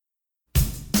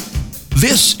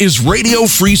This is Radio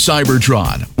Free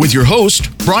Cybertron with your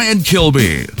host, Brian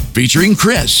Kilby, featuring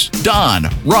Chris, Don,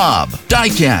 Rob,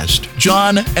 Diecast,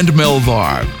 John, and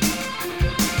Melvar.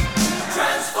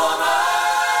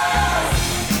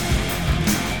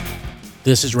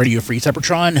 This is Radio Free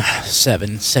Cybertron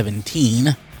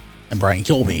 717. I'm Brian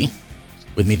Kilby.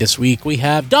 With me this week, we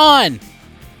have Don,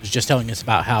 who's just telling us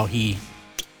about how he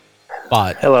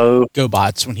bought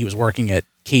GoBots when he was working at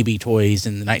KB Toys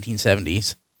in the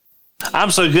 1970s.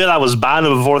 I'm so good, I was buying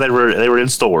them before they were in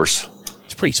stores.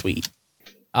 It's pretty sweet.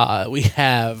 We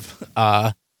have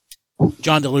John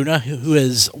DeLuna, who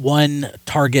is one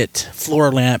Target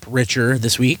floor lamp richer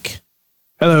this week.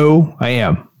 Hello, I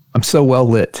am. I'm so well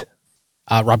lit.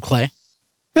 Rob Clay.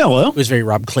 Hello. Who is very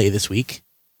Rob Clay this week.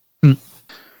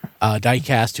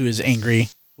 Diecast, who is angry.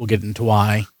 We'll get into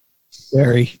why.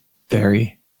 Very,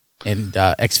 very. And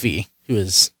XV, who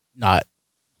is not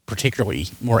particularly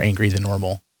more angry than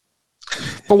normal.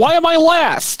 But why am I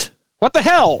last? What the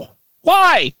hell?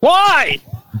 Why? Why?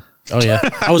 Oh yeah,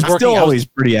 I was working. Still always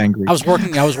pretty angry. I was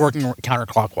working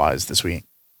counterclockwise this week,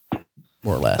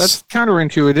 more or less. That's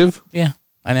counterintuitive. Yeah,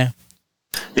 I know.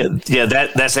 Yeah.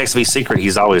 That's XV's secret.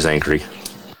 He's always angry.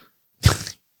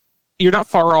 You're not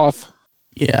far off.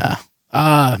 Yeah.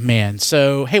 Man.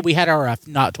 So hey, we had our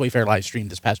Not Toy Fair live stream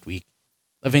this past week.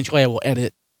 Eventually, I will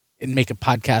edit and make a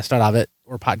podcast out of it,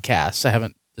 or podcasts. I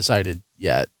haven't decided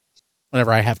yet.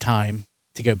 Whenever I have time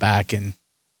to go back and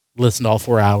listen to all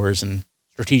 4 hours and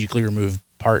strategically remove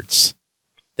parts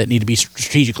that need to be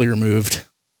strategically removed.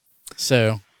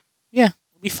 So, yeah,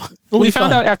 it'll be fun. We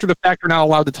found out after the fact we're not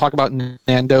allowed to talk about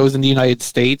Nando's in the United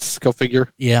States. Go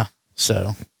figure. Yeah,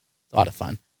 so a lot of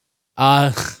fun.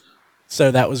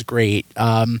 So that was great.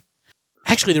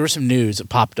 Actually, there was some news that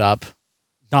popped up,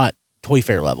 not Toy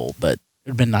Fair level, but it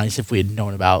would have been nice if we had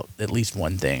known about at least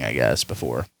one thing, I guess,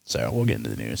 before. So we'll get into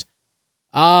the news.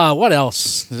 What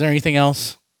else? Is there anything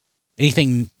else?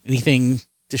 Anything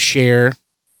to share?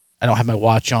 I don't have my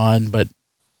watch on, but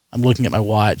I'm looking at my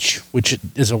watch, which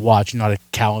is a watch, not a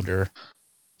calendar.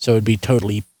 So it'd be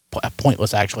totally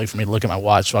pointless, actually, for me to look at my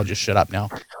watch, so I'll just shut up now.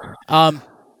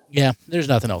 Yeah, there's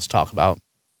nothing else to talk about.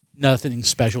 Nothing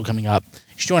special coming up.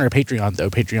 You should join our Patreon, though,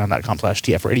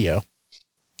 patreon.com/tfradio.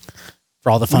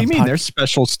 For all the fun. What do you mean there's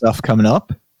special stuff coming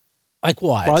up? Like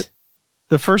what?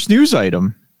 The first news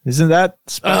item. Isn't that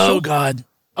special? Oh, God.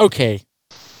 Okay.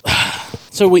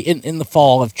 So we in the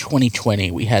fall of 2020,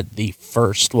 we had the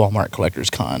first Walmart Collectors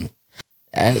Con,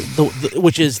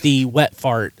 which is the wet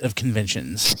fart of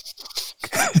conventions.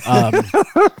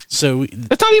 So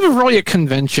it's not even really a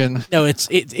convention. No,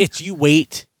 it's you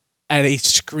wait at a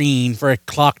screen for a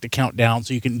clock to count down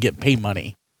so you can pay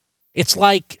money. It's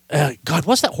like, God,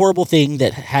 what's that horrible thing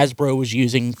that Hasbro was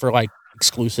using for like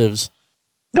exclusives?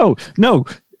 No.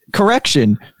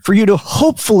 Correction, for you to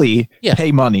hopefully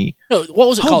pay money. No, what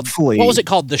was it hopefully. Called? What was it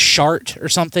called? The Shart or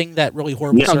something? That really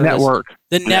horrible service? Network.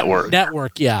 The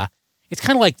network, yeah. It's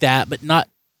kind of like that, but not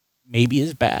maybe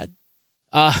as bad.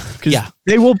 Yeah.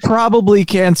 They will probably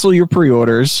cancel your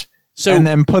pre-orders and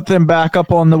then put them back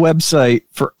up on the website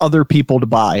for other people to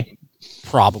buy.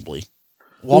 Probably.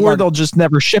 Walmart, or they'll just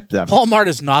never ship them. Walmart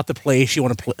is not the place you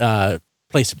want to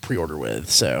place a pre-order with,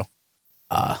 so...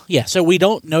 yeah, so we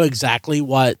don't know exactly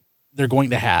what they're going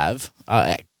to have.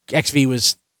 XV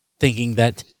was thinking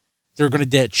that they're going to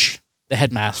ditch the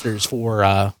headmasters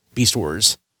for Beast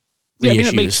Wars reissues. Yeah,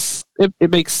 I mean,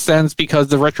 it makes sense because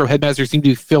the retro headmasters seem to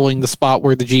be filling the spot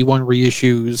where the G1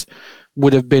 reissues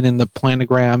would have been in the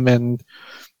planogram, and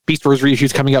Beast Wars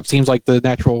reissues coming up seems like the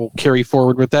natural carry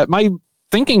forward with that. My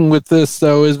thinking with this,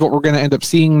 though, is what we're going to end up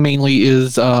seeing mainly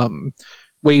is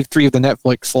Wave 3 of the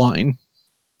Netflix line.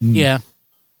 Yeah.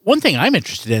 One thing I'm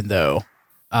interested in, though,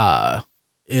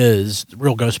 is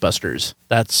Real Ghostbusters.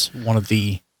 That's one of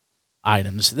the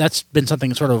items. That's been something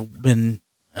that's sort of been,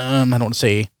 I don't want to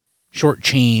say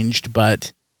shortchanged,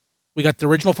 but we got the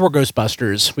original 4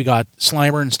 Ghostbusters. We got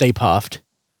Slimer and Stay Puft.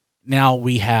 Now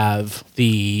we have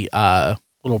the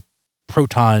little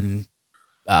proton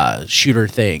shooter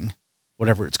thing,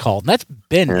 whatever it's called. And that's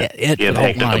been it for the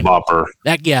whole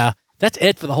line. That's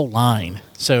it for the whole line.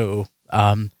 So,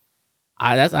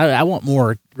 I want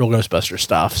more Real Ghostbuster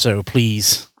stuff, so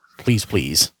please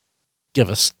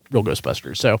give us Real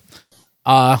Ghostbusters. So,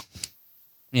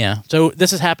 yeah. So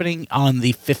this is happening on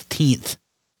the 15th.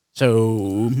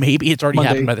 So maybe it's already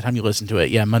happened by the time you listen to it.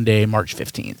 Yeah, Monday, March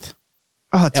 15th.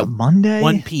 Oh, it's a Monday?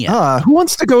 1 p.m. Who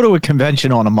wants to go to a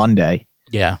convention on a Monday?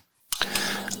 Yeah.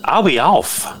 I'll be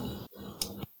off.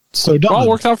 So it all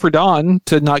worked out for Don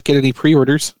to not get any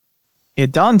pre-orders. Yeah,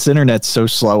 Don's internet's so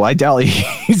slow. I doubt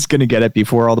he's going to get it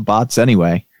before all the bots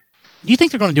anyway. Do you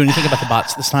think they're going to do anything about the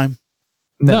bots this time?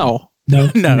 No. No,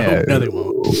 they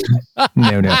won't.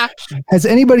 No. Has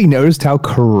anybody noticed how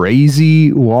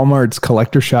crazy Walmart's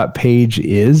collector shop page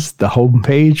is? The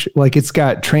homepage, like it's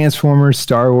got Transformers,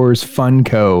 Star Wars,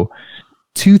 Funko,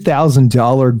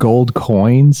 $2,000 gold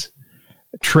coins,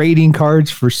 trading cards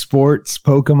for sports,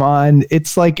 Pokemon.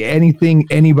 It's like anything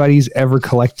anybody's ever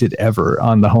collected ever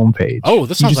on the homepage. Oh,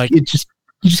 this sounds you just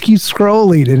keep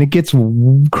scrolling and it gets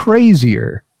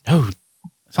crazier. Oh,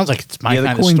 sounds like it's my kind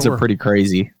of store. The coins are pretty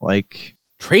crazy. Like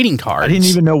trading cards. I didn't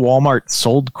even know Walmart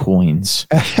sold coins.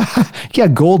 Yeah,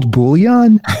 gold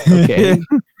bullion. Okay.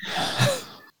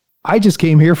 I just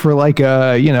came here for like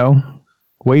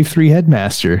Wave 3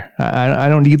 Headmaster. I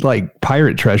don't need like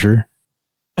pirate treasure.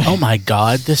 Oh my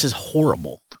God, this is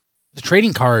horrible. The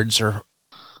trading cards are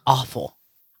awful.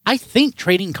 I think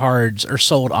trading cards are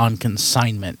sold on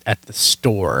consignment at the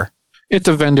store. It's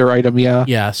a vendor item, yeah.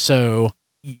 Yeah, so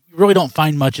you really don't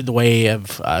find much in the way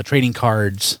of trading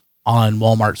cards on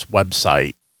Walmart's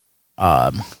website.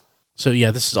 So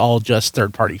yeah, this is all just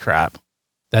third-party crap.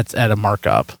 That's at a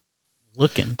markup.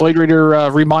 Blade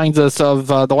Raider reminds us of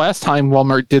the last time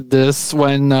Walmart did this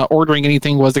when ordering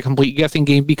anything was a complete guessing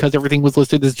game because everything was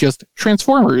listed as just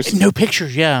Transformers. No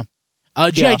pictures, yeah.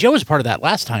 G.I. Joe was part of that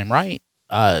last time, right?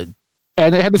 And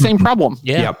it had the same problem.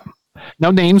 Yeah. Yep.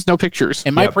 No names, no pictures.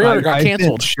 And my pre-order got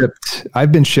canceled.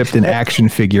 I've been shipped an action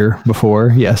figure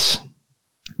before, yes.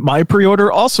 My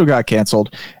pre-order also got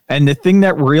canceled. And the thing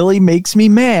that really makes me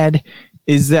mad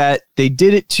is that they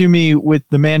did it to me with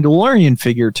the Mandalorian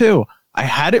figure, too. I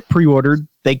had it pre-ordered,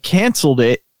 they canceled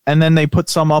it, and then they put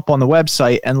some up on the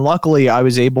website, and luckily I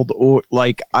was able to,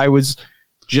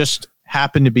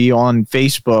 happened to be on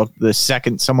Facebook the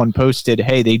second someone posted,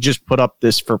 hey, they just put up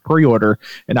this for pre-order,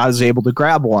 and I was able to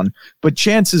grab one. But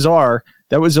chances are,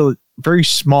 that was a very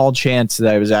small chance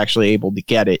that I was actually able to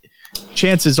get it.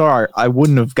 Chances are, I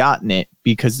wouldn't have gotten it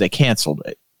because they canceled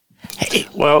it.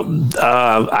 Well,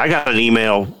 I got an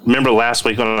email. Remember last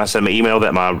week when I sent my email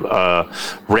that my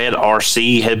red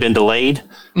RC had been delayed?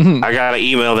 Mm-hmm. I got an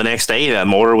email the next day that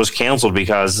my order was canceled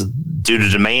because due to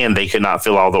demand, they could not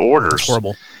fill all the orders.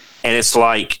 Horrible. And it's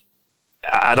like,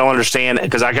 I don't understand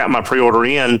because I got my pre-order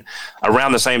in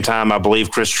around the same time I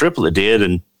believe Chris Triplett did,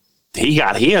 and he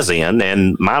got his in,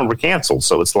 and mine were canceled.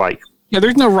 So it's like, yeah,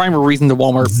 there's no rhyme or reason to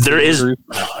Walmart. There is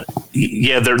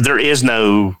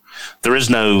no.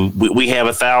 We have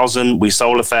 1,000. We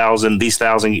sold 1,000. These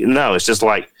 1,000. No, it's just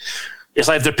like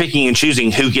they're picking and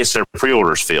choosing who gets their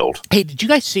pre-orders filled. Hey, did you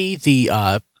guys see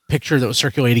the picture that was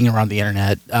circulating around the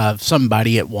internet of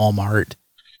somebody at Walmart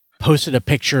posted a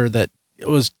picture that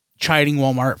was chiding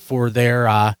Walmart for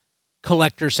their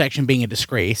collector section being a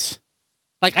disgrace?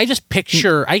 Like I just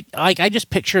picture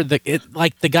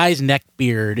the guy's neck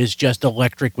beard is just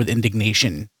electric with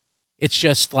indignation. It's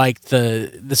just like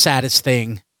the saddest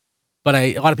thing. But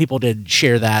a lot of people did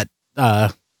share that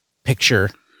picture.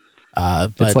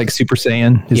 But it's like Super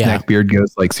Saiyan. His neck beard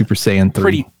goes like Super Saiyan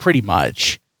 3. Pretty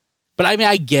much. But I mean,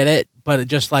 I get it. But it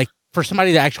just like for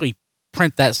somebody to actually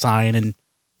print that sign and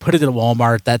put it at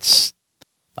Walmart, that's,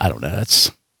 I don't know.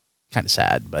 That's kind of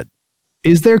sad. But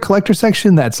is there a collector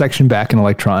section? That section back in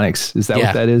electronics? Is that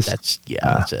what that is? That's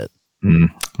it.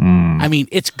 I mean,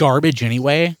 it's garbage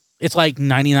anyway. It's like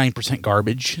 99%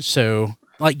 garbage. So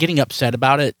like getting upset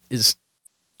about it is,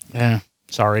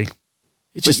 sorry.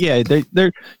 It's just,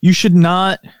 you should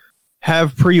not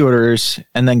have pre-orders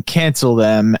and then cancel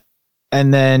them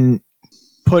and then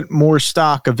put more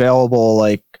stock available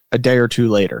like a day or two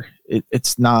later.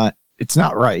 It's not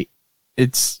right.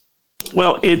 It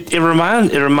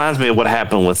reminds me of what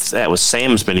happened with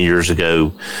Sam's many years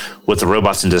ago with the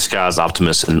Robots in Disguise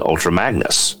Optimus and Ultra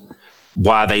Magnus.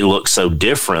 Why they look so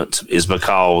different is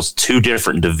because two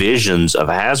different divisions of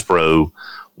Hasbro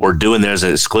were doing theirs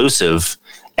as exclusive,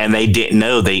 and they didn't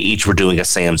know they each were doing a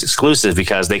Sam's exclusive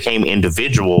because they came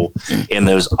individual in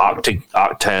those octagonal.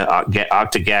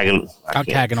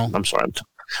 I'm sorry.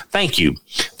 Thank you.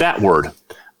 That word.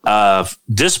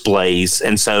 Displays,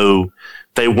 and so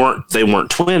they weren't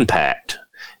twin packed.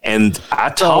 And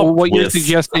what you're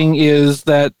suggesting is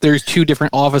that there's two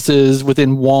different offices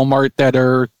within Walmart that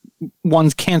are,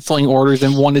 one's canceling orders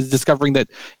and one is discovering that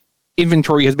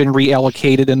inventory has been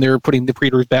reallocated and they're putting the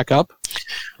pre-orders back up.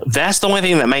 That's the only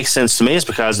thing that makes sense to me, is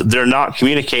because they're not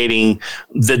communicating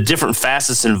the different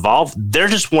facets involved. They're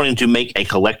just wanting to make a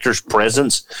collector's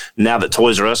presence now that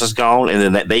Toys R Us is gone, and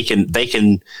then that they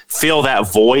can fill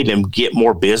that void and get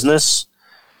more business,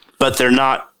 but they're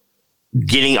not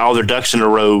getting all their ducks in a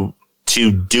row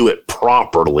to do it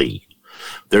properly.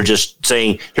 They're just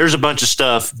saying, here's a bunch of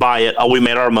stuff, buy it. Oh, we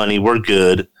made our money. We're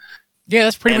good. Yeah,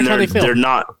 that's pretty much how they feel. They're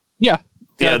not. Yeah,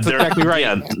 that's exactly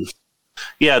right.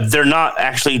 Yeah, they're not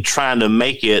actually trying to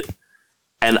make it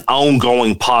an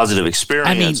ongoing positive experience.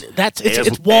 I mean,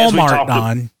 it's Walmart,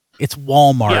 Don. It's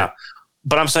Walmart. Yeah,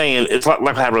 but I'm saying it's like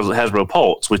Hasbro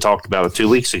Pulse. We talked about it 2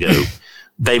 weeks ago.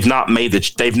 They've not made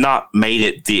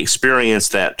it the experience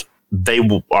that they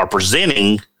are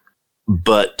presenting,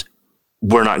 but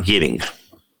we're not getting.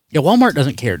 Yeah, Walmart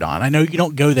doesn't care, Don. I know you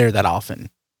don't go there that often,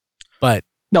 but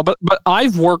no, but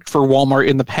I've worked for Walmart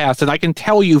in the past, and I can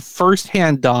tell you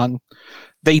firsthand, Don,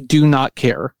 they do not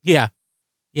care. Yeah,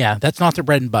 that's not their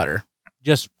bread and butter.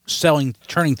 Just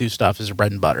turning through stuff is their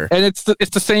bread and butter. And it's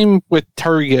the same with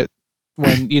Target.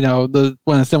 When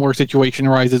when a similar situation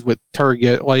arises with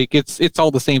Target, like it's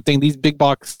all the same thing. These big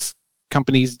box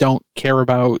companies don't care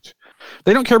about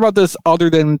this other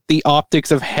than the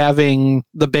optics of having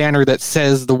the banner that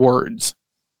says the words.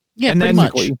 Yeah, and pretty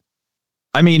much.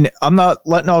 I mean, I'm not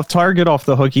letting off Target off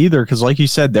the hook either, because like you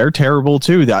said, they're terrible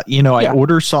too. That I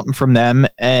order something from them,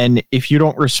 and if you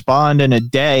don't respond in a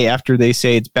day after they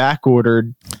say it's back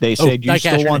ordered, they said you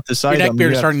still want this item. Your neck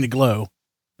beard is starting to glow.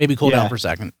 Maybe cool down for a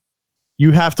second.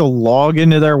 You have to log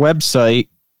into their website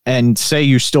and say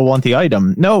you still want the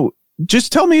item. No,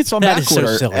 just tell me it's on back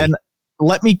order and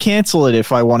let me cancel it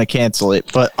if I want to cancel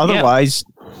it. But otherwise,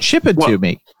 ship it to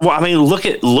me. Well, I mean, look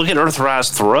at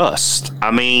Earthrise Thrust. I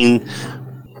mean,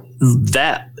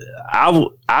 that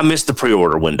I missed the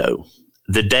pre-order window.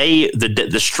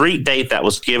 The street date that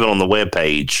was given on the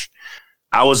webpage,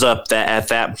 I was up at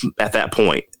that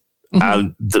point.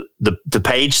 Mm-hmm. The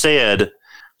page said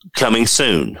coming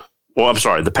soon. Well, I'm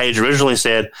sorry. The page originally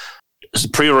said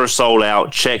pre-order sold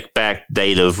out. Check back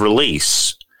date of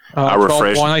release. I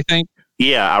refreshed. I think.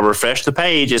 Yeah, I refreshed the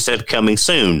page. It said coming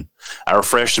soon. I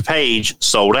refreshed the page.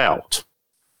 Sold out.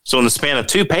 So in the span of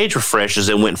 2 page refreshes,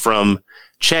 it went from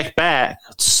check back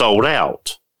to sold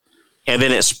out, and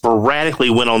then it sporadically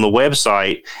went on the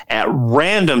website at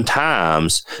random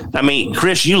times. I mean,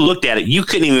 Chris, you looked at it. You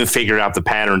couldn't even figure out the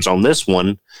patterns on this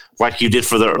one. Like you did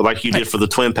for the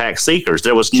Twin Pack Seekers.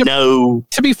 There was no...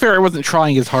 To be fair, I wasn't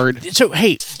trying as hard. So,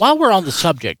 hey, while we're on the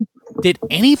subject, did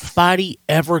anybody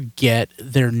ever get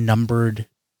their numbered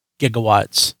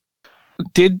gigawatts?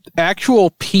 Did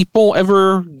actual people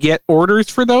ever get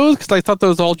orders for those? Because I thought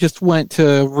those all just went to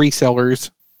resellers.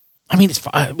 I mean,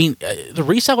 the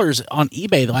resellers on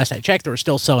eBay, the last I checked, they were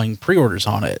still selling pre-orders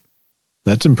on it.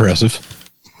 That's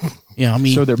impressive. Yeah, I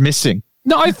mean... So they're missing.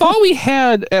 No, I thought we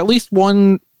had at least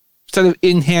one set of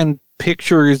in-hand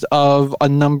pictures of a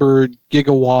numbered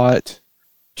gigawatt,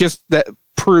 just that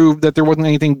proved that there wasn't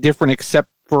anything different except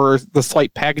for the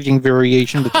slight packaging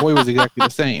variation. The toy was exactly the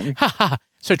same.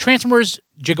 So Transformers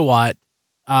Gigawatt,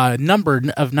 numbered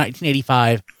of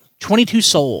 1985, 22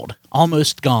 sold,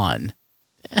 almost gone.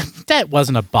 That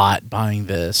wasn't a bot buying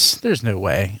this. There's no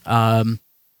way.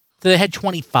 They had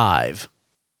 25.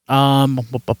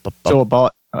 So a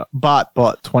bot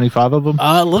bought 25 of them?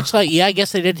 Looks like, I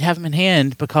guess they did have them in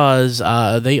hand because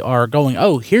they are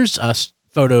going, here's a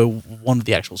photo, one with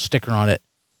the actual sticker on it,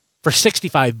 for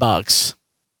 $65.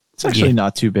 It's actually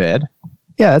not too bad.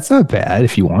 Yeah, it's not bad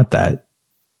if you want that.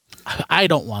 I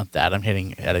don't want that. I'm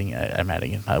adding it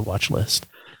to my watch list.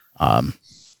 I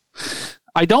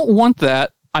don't want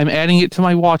that. I'm adding it to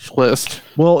my watch list.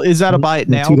 Well, is that a buy it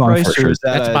now price? Or is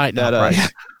that's buy it now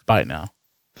price. Buy it now.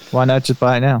 Why not just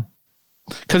buy it now?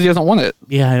 Because he doesn't want it.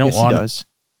 Yeah, I don't want it.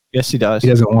 Yes, he does. He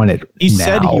doesn't want it. He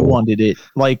said he wanted it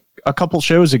like a couple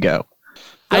shows ago.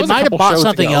 I might have bought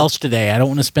something else today. I don't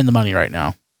want to spend the money right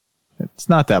now. It's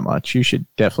not that much. You should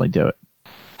definitely do it.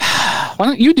 Why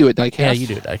don't you do it, Diecast? Yeah, you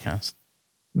do it, Diecast.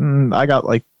 I got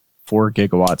like 4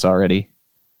 gigawatts already.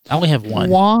 I only have 1.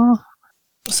 What?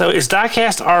 So is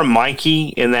Diecast our Mikey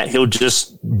in that he'll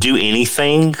just do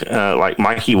anything? Like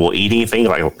Mikey will eat anything.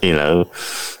 Like,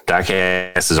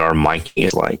 Diecast is our Mikey.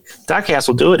 It's like Diecast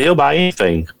will do it. He'll buy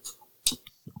anything.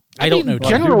 I don't know.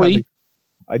 Generally,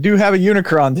 I do have a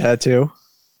Unicron tattoo.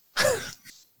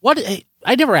 What?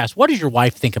 I never asked. What does your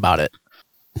wife think about it?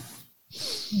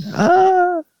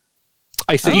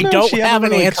 I see. You don't have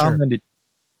an answer.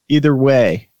 Either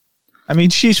way, I mean,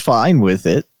 she's fine with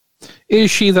it. Is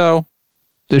she though?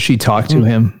 Does she talk to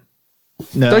him?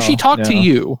 No. Does she talk to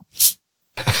you?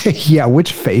 Yeah.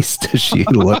 Which face does she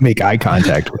make eye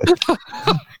contact with?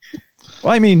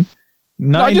 Well, I mean,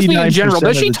 99% I just mean in general.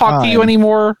 Does she talk to you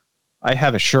anymore? I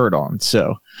have a shirt on,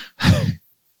 so.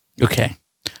 Okay.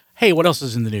 Hey, what else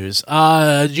is in the news?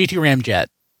 G2 Ramjet.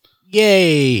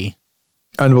 Yay.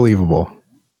 Unbelievable.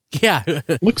 Yeah.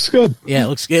 Looks good. Yeah,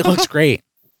 it looks great.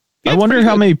 I wonder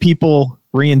how many people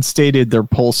reinstated their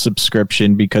Pulse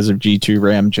subscription because of G2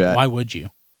 Ramjet. Why would you?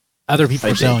 Other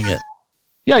people are selling it.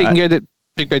 Yeah, you can get it at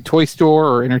Big Bad Toy Store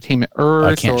or Entertainment Earth.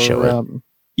 I can't show it.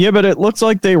 Yeah, but it looks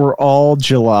like they were all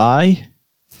July.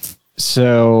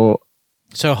 So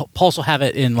Pulse will have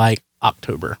it in like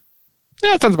October.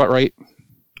 Yeah, that sounds about right.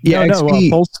 Yeah,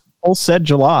 Pulse said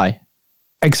July.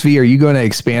 XV, are you going to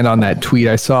expand on that tweet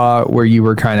I saw where you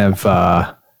were kind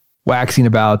of waxing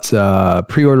about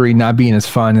pre-ordering not being as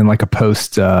fun in like a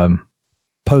post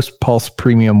Pulse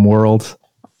premium world?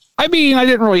 I mean, I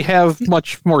didn't really have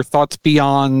much more thoughts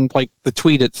beyond like the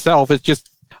tweet itself. It's just,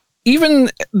 even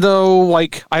though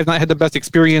like I've not had the best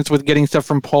experience with getting stuff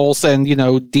from Pulse and,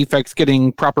 Defects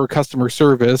getting proper customer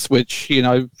service, which,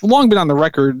 I've long been on the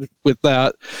record with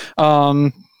that.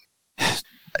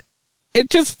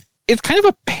 It's kind of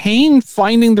a pain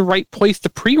finding the right place to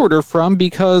pre-order from,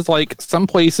 because like some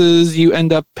places you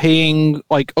end up paying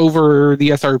like over the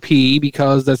SRP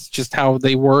because that's just how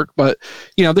they work. But,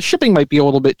 the shipping might be a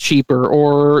little bit cheaper,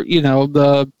 or,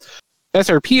 the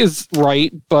SRP is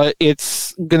right, but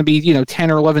it's going to be, $10 or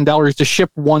 $11 to ship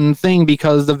one thing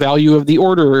because the value of the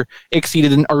order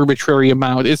exceeded an arbitrary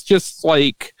amount. It's just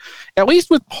like, at least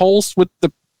with Pulse, with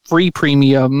the free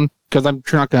premium, because I'm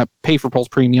not going to pay for Pulse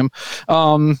Premium.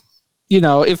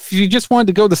 If you just wanted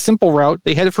to go the simple route,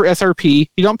 they had it for SRP.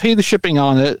 You don't pay the shipping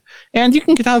on it, and you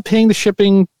can get out of paying the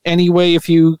shipping anyway if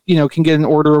you can get an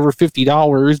order over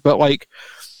 $50. But like,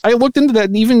 I looked into that,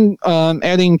 and even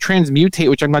adding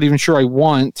Transmutate, which I'm not even sure I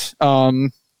want.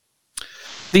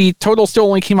 The total still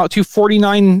only came out to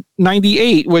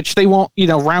 $49.98, which they won't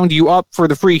round you up for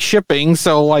the free shipping.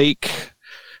 So like,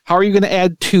 how are you going to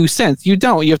add 2 cents? You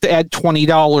don't. You have to add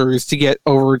 $20 to get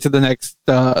over to the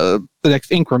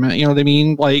next increment. You know what I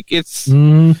mean? Like, it's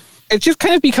just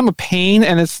kind of become a pain,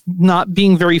 and it's not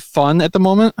being very fun at the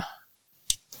moment.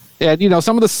 And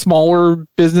some of the smaller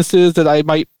businesses that I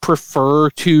might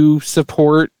prefer to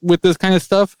support with this kind of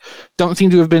stuff don't seem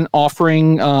to have been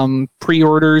offering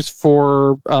pre-orders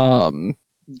for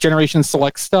Generation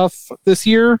Select stuff this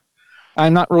year.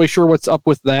 I'm not really sure what's up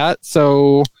with that.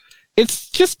 So it's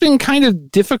just been kind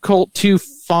of difficult to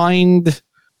find,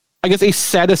 I guess, a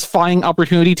satisfying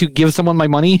opportunity to give someone my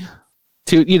money,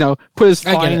 to, put as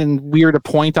fine and weird a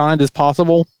point on it as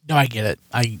possible. No, I get it.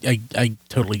 I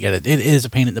totally get it. It is a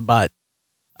pain in the butt.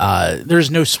 There's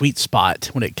no sweet spot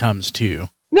when it comes to...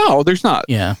 No, there's not.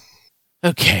 Yeah.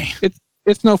 Okay.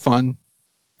 It's no fun.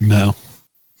 No.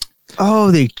 Oh,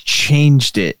 they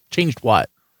changed it. Changed what?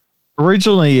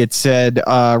 Originally, it said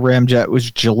Ramjet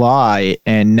was July,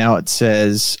 and now it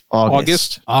says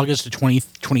August. August of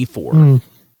 2024.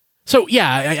 So,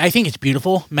 yeah, I think it's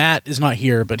beautiful. Matt is not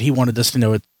here, but he wanted us to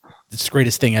know it's the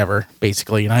greatest thing ever,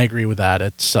 basically, and I agree with that.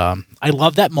 It's I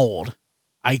love that mold.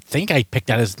 I think I picked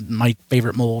that as my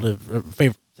favorite mold. I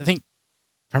think,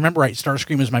 if I remember right,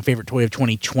 Starscream was my favorite toy of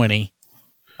 2020.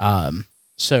 Yeah,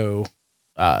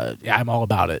 I'm all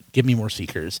about it. Give me more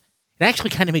Seekers. It actually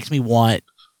kind of makes me want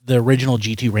the original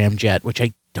G2 Ramjet, which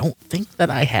I don't think that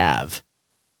I have.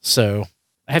 So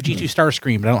I have G2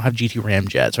 Starscream, but I don't have G2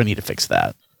 Ramjet, so I need to fix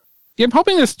that. Yeah, I'm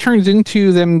hoping this turns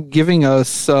into them giving us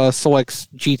Select's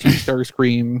G2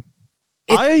 Starscream.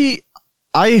 I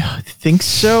think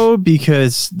so,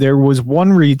 because there was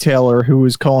one retailer who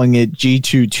was calling it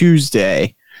G2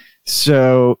 Tuesday.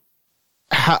 So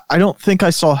I don't think I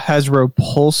saw Hasbro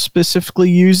Pulse specifically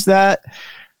use that.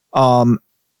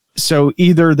 So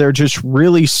either they're just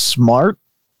really smart,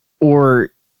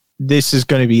 or this is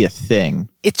going to be a thing.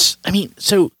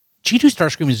 So G2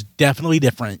 Starscream is definitely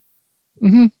different.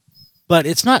 Mm-hmm. But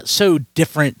it's not so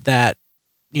different that,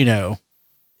 I don't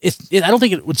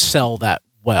think it would sell that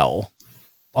well,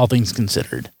 all things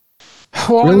considered.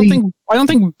 Well, Really? I don't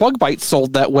think Bug Bite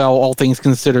sold that well, all things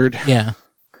considered. Yeah.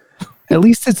 At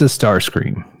least it's a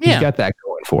Starscream. Yeah. He's got that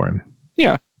going for him.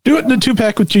 Yeah. Do it in a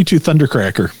 2-pack with G2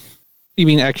 Thundercracker. You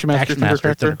mean Action Master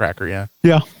Thundercracker, yeah.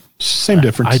 Yeah, same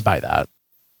difference. I'd buy that.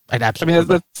 I'd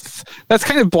absolutely. That's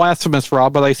kind of blasphemous,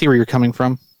 Rob, but I see where you're coming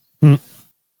from.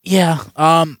 Yeah.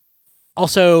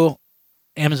 Also,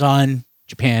 Amazon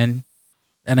Japan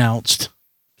announced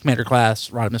Commander Class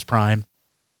Rodimus Prime,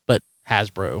 but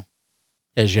Hasbro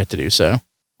has yet to do so.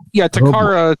 Yeah,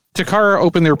 Takara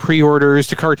opened their pre-orders.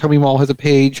 Takara Tomy Mall has a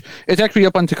page. It's actually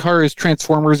up on Takara's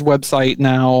Transformers website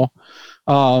now.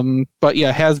 But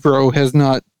yeah, Hasbro has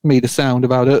not made a sound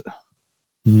about it.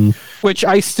 Which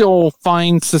I still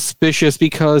find suspicious,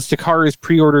 because Takara's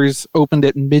pre-orders opened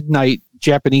at midnight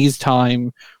Japanese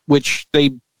time, which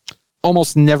they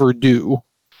almost never do.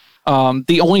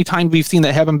 The only time we've seen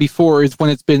that happen before is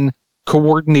when it's been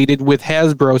coordinated with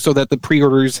Hasbro so that the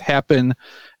pre-orders happen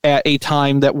at a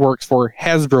time that works for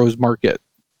Hasbro's market.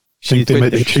 Think they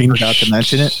might have changed. Forgot to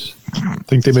mention it.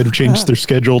 Think they might have changed their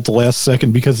schedule at the last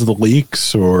second because of the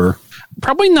leaks, or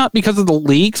Probably not because of the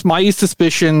leaks. My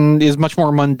suspicion is much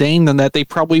more mundane than that. They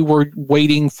probably were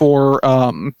waiting for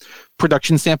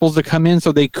production samples to come in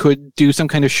so they could do some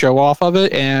kind of show off of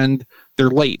it, and they're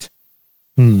late.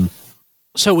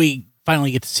 So we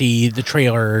finally get to see the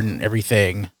trailer and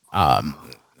everything.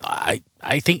 I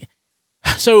think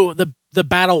so. The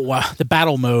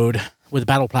battle mode with the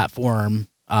battle platform.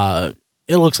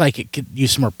 It looks like it could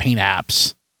use some more paint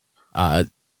apps.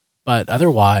 But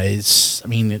otherwise, I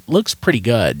mean, it looks pretty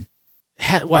good.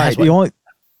 The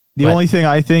only thing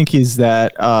I think is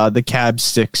that the cab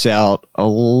sticks out a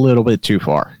little bit too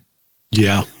far.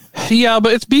 Yeah. Yeah,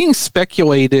 but it's being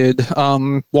speculated.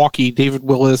 Walkie, David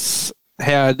Willis,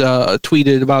 had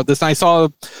tweeted about this. And I saw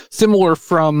similar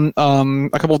from a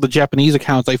couple of the Japanese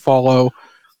accounts I follow.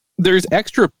 There's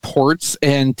extra ports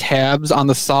and tabs on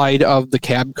the side of the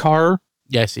cab car.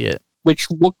 Yeah, I see it. Which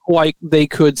look like the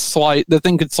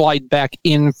thing could slide back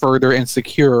in further and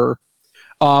secure.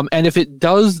 And if it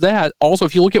does that, also,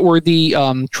 if you look at where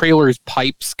the trailer's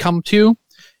pipes come to,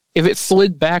 if it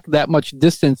slid back that much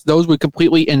distance, those would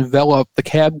completely envelop the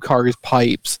cab car's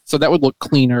pipes. So that would look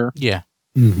cleaner. Yeah.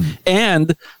 Mm-hmm.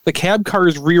 And the cab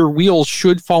car's rear wheels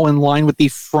should fall in line with the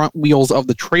front wheels of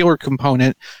the trailer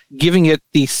component, giving it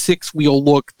the 6-wheel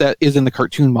look that is in the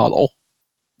cartoon model.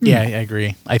 Yeah, I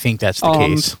agree. I think that's the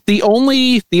case. The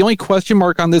only question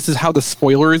mark on this is how the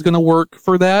spoiler is going to work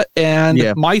for that. And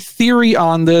my theory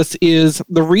on this is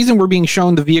the reason we're being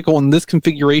shown the vehicle in this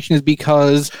configuration is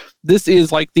because this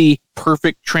is like the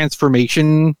perfect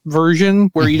transformation version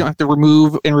where you don't have to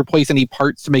remove and replace any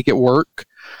parts to make it work.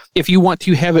 If you want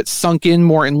to have it sunk in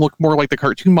more and look more like the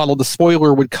cartoon model, the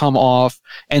spoiler would come off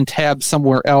and tab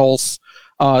somewhere else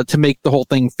to make the whole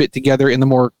thing fit together in the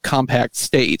more compact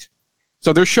state.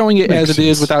 So they're showing it as it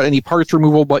is without any parts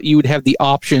removal, but you would have the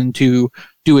option to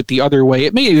do it the other way.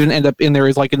 It may even end up in there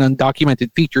as like an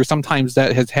undocumented feature. Sometimes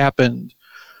that has happened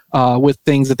with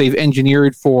things that they've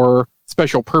engineered for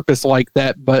special purpose like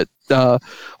that, but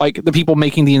like the people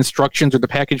making the instructions or the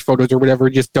package photos or whatever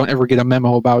just don't ever get a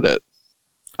memo about it.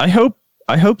 I hope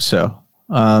so.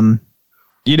 And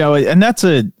that's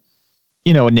a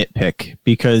nitpick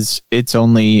because it's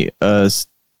only a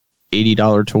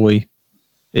 $80 toy.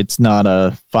 It's not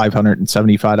a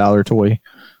 $575 toy.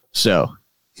 So,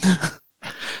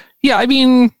 yeah, I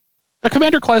mean, a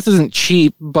Commander class isn't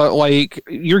cheap, but like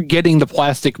you're getting the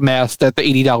plastic mass that the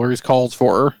 $80 calls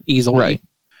for easily. Right.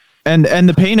 And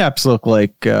the paint apps look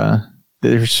like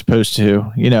they're supposed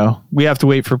to. We have to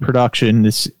wait for production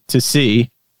to see.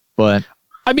 But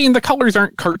I mean, the colors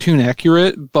aren't cartoon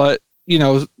accurate, but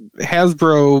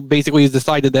Hasbro basically has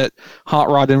decided that Hot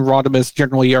Rod and Rodimus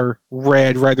generally are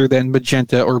red rather than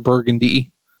magenta or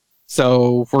burgundy.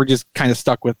 So we're just kind of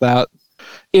stuck with that.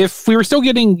 If we were still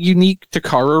getting unique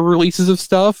Takara releases of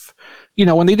stuff,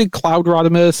 when they did Cloud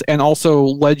Rodimus and also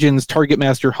Legends Target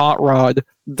Master Hot Rod,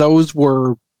 those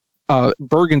were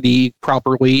burgundy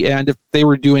properly. And if they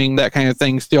were doing that kind of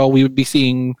thing still, we would be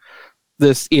seeing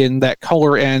this in that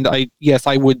color, and I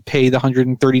would pay the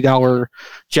 $130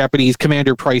 Japanese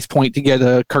Commander price point to get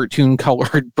a cartoon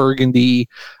colored burgundy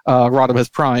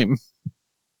Rodimus Prime.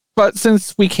 But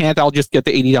since we can't, I'll just get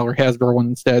the $80 Hasbro one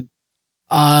instead.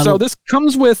 So this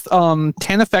comes with 10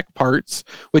 effect parts,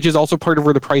 which is also part of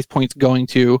where the price point's going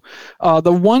to.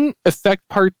 The one effect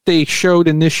part they showed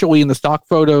initially in the stock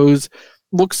photos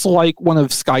looks like one of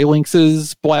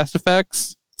Skylynx's blast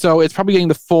effects. So it's probably getting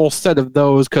the full set of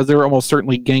those because they're almost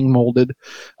certainly gang molded.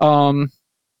 And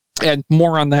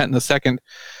more on that in a second.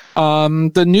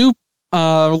 The new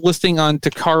listing on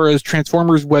Takara's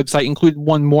Transformers website included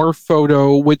one more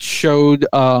photo which showed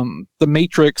the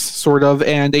Matrix sort of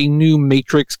and a new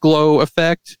Matrix glow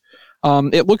effect.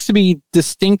 It looks to be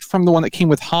distinct from the one that came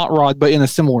with Hot Rod, but in a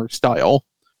similar style.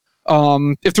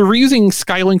 If they're reusing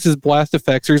Skylynx's blast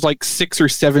effects, there's like 6 or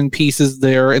 7 pieces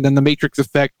there, and then the Matrix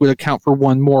effect would account for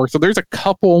one more. So there's a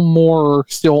couple more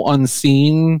still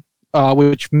unseen,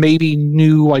 which maybe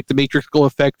new, like the Matrix glow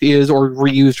effect is, or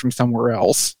reused from somewhere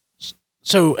else.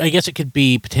 So I guess it could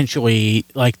be potentially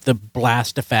like the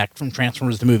blast effect from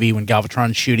Transformers the movie when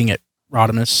Galvatron's shooting at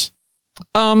Rodimus.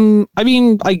 I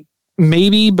mean,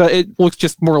 maybe, but it looks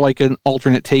just more like an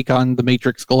alternate take on the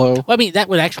Matrix glow. Well, I mean, that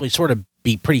would actually sort of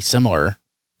be pretty similar.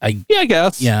 I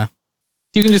guess. Yeah.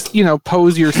 You can just,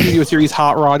 pose your Studio Series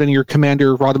Hot Rod and your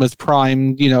Commander Rodimus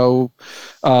Prime,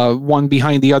 one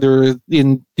behind the other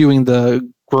in doing the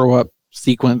grow up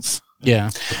sequence.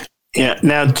 Yeah. Yeah.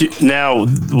 Now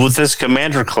with this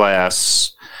Commander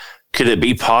class, could it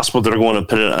be possible they're going to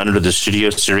put it under the Studio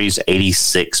Series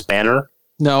 86 banner?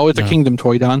 No, it's a Kingdom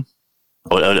toy, Don.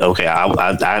 Okay.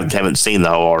 I haven't seen the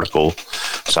whole article,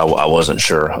 so I wasn't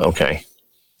sure. Okay.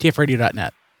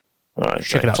 tfradio.net. All right,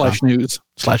 Check it out. /news.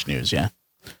 Yeah.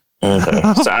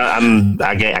 Okay. So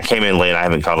I came in late. I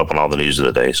haven't caught up on all the news of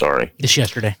the day. Sorry. Just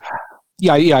yesterday.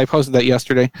 Yeah, I posted that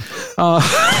yesterday.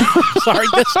 Sorry,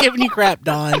 just giving you crap,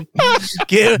 Don.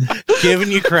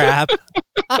 Giving you crap.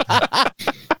 That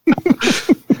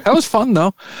was fun,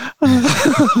 though.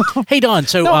 Hey, Don.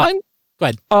 So, go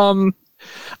ahead.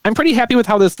 I'm pretty happy with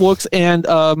how this looks, and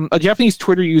a Japanese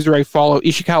Twitter user I follow,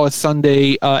 Ishikawa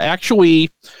Sunday, actually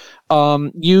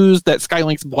used that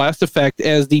Skylink's blast effect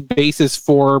as the basis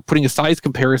for putting a size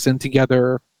comparison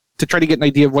together to try to get an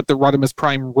idea of what the Rodimus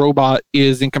Prime robot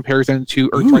is in comparison to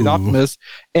Earthrise Optimus,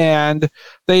 and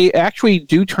they actually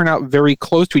do turn out very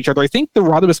close to each other. I think the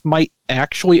Rodimus might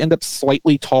actually end up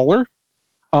slightly taller.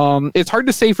 It's hard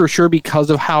to say for sure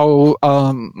because of how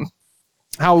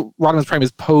Rodimus Prime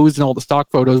is posed in all the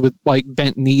stock photos with like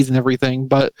bent knees and everything,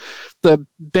 but the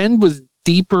bend was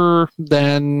deeper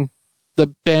than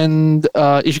the bend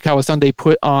Ishikawa Sunday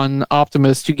put on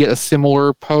Optimus to get a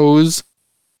similar pose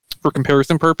for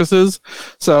comparison purposes.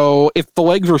 So if the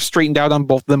legs were straightened out on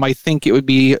both of them, I think it would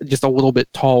be just a little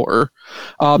bit taller.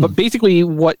 But basically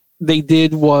what they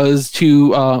did was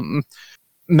to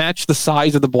match the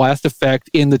size of the blast effect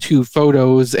in the two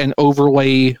photos and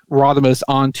overlay Rodimus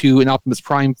onto an Optimus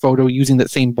Prime photo using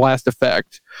that same blast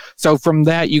effect. So from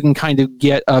that, you can kind of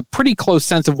get a pretty close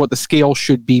sense of what the scale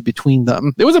should be between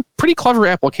them. It was a pretty clever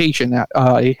application,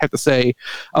 I have to say.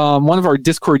 One of our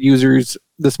Discord users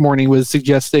this morning was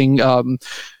suggesting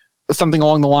something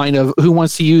along the line of who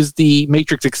wants to use the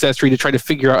Matrix accessory to try to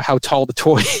figure out how tall the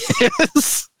toy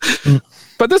is.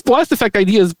 But this blast effect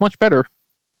idea is much better.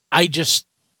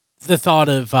 The thought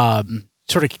of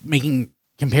sort of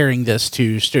comparing this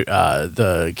to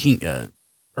the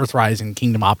Earthrise and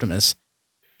Kingdom Optimus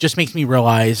just makes me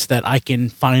realize that I can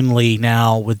finally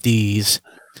now with these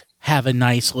have a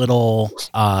nice little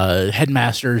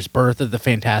Headmaster's Birth of the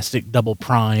Fantastic Double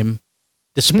Prime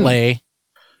display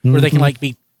where they can like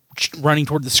be running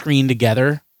toward the screen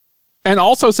together. And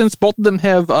also, since both of them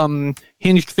have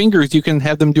hinged fingers, you can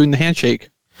have them doing the handshake.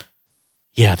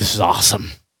 Yeah, this is awesome.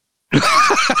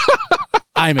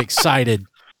 I'm excited.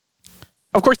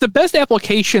 Of course, the best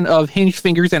application of hinged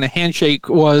fingers and a handshake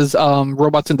was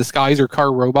Robots in Disguise or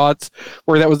Car Robots,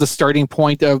 where that was the starting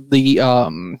point of the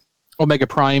Omega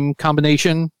Prime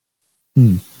combination.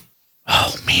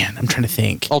 Oh, man, I'm trying to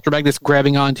think. Ultra Magnus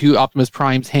grabbing onto Optimus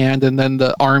Prime's hand and then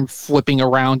the arm flipping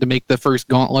around to make the first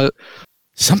gauntlet.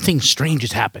 Something strange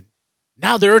has happened.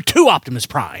 Now there are two Optimus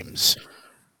Primes.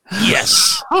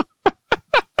 Yes.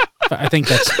 I think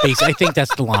that's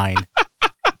the line.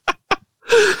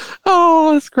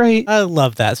 Oh, that's great. I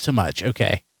love that so much.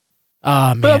 Okay.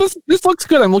 Man. Well, this looks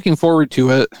good. I'm looking forward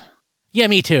to it. Yeah,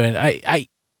 me too. And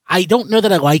I don't know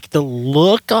that I like the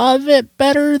look of it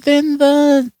better than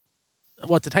the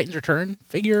Titan's Return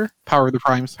figure? Power of the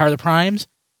Primes.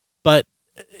 But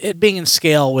it being in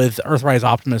scale with Earthrise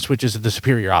Optimus, which is the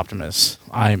superior Optimus,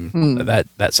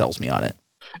 that sells me on it.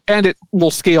 And it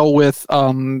will scale with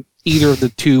either of the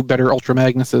two better Ultra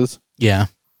Magnuses. Yeah.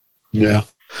 Yeah.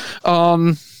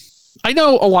 I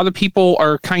know a lot of people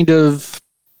are kind of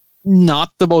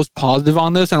not the most positive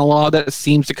on this, and a lot of that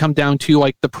seems to come down to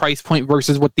like the price point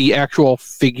versus what the actual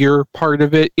figure part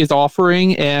of it is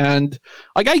offering. And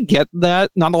like, I get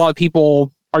that not a lot of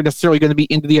people are necessarily going to be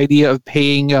into the idea of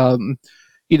paying, $30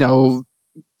 to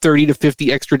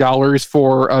 $50 extra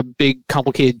for a big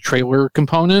complicated trailer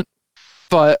component.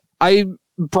 But I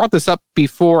brought this up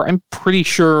before. I'm pretty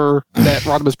sure that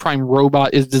Rodimus Prime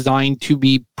robot is designed to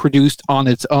be produced on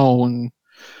its own.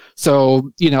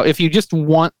 So, if you just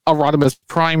want a Rodimus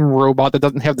Prime robot that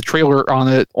doesn't have the trailer on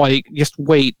it, like, just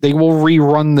wait. They will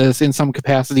rerun this in some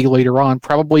capacity later on,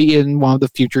 probably in one of the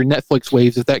future Netflix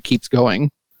waves if that keeps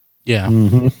going. Yeah.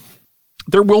 Mm-hmm.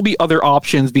 There will be other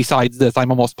options besides this.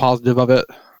 I'm almost positive of it.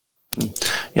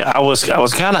 Yeah, I was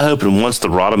kind of hoping once the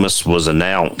Rodimus was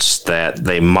announced that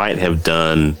they might have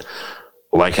done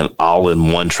like an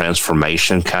all-in-one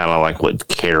transformation, kind of like what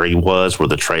Carrie was, where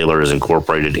the trailer is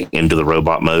incorporated into the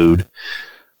robot mode.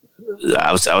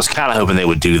 I was kind of hoping they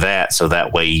would do that, so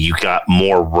that way you got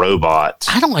more robots.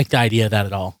 I don't like the idea of that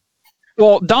at all.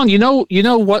 Well, Don, you know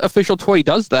what official toy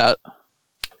does that?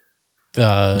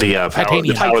 Titanium.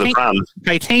 Power of the Prime.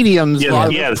 Titanium's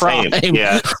the Prime.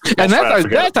 Yeah, and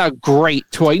that's a great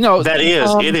toy. No, that is.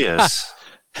 It is.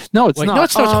 No, it's not. No,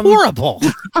 it's horrible.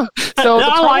 So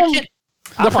I like it.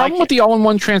 The problem with the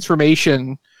all-in-one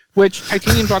transformation, which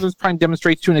Titanium Rodimus Prime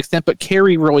demonstrates to an extent, but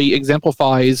Carrie really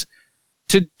exemplifies,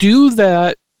 to do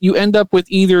that, you end up with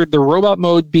either the robot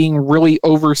mode being really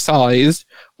oversized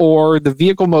or the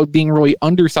vehicle mode being really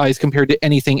undersized compared to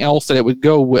anything else that it would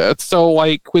go with. So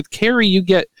like with Carrie, you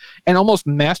get an almost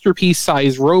masterpiece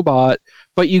size robot,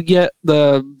 but you get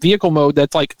the vehicle mode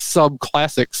that's like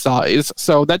sub-classic size.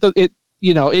 So that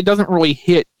it doesn't really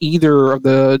hit either of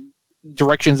the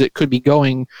directions it could be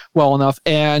going well enough.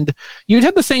 And you'd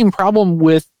have the same problem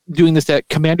with doing this at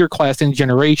Commander class in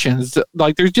Generations.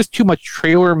 Like there's just too much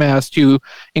trailer mass to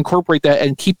incorporate that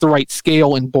and keep the right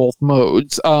scale in both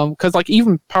modes. Because like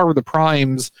even Power of the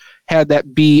Primes had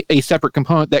that be a separate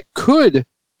component that could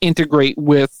integrate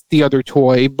with the other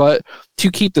toy, but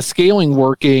to keep the scaling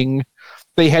working,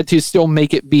 they had to still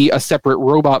make it be a separate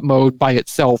robot mode by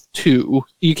itself too.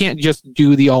 You can't just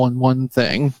do the all-in-one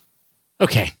thing.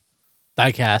 Okay.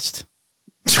 Diecast.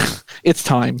 It's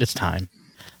time. It's time.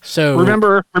 So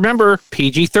remember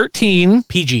PG-13.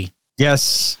 PG.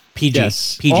 Yes. PG.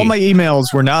 Yes. PG. All my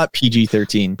emails were not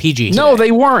PG-13. PG. No,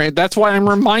 they weren't. That's why I'm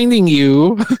reminding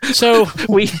you. So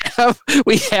we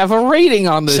have a rating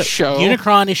on this show.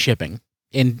 Unicron is shipping,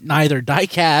 and neither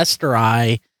Diecast or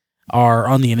I are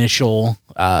on the initial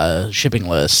shipping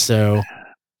list. So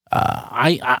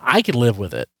I can live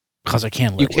with it because I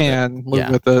can live with it. You can live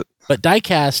with it. But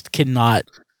Diecast cannot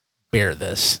bear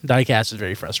this. Diecast is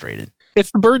very frustrated. It's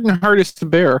the burden hardest to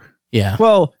bear. Yeah.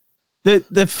 Well,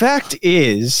 the fact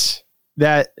is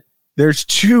that there's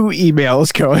two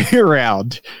emails going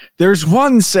around. There's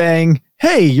one saying,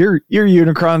 hey, your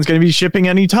Unicron's going to be shipping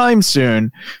anytime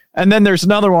soon. And then there's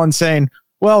another one saying,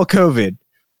 well, COVID.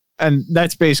 And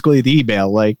that's basically the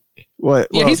email. Like, what?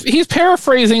 Yeah, well, he's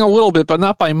paraphrasing a little bit, but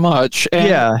not by much.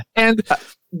 And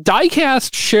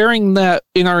Diecast sharing that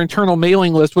in our internal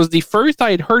mailing list was the first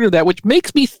I had heard of that, which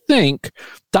makes me think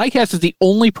Diecast is the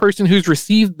only person who's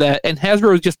received that, and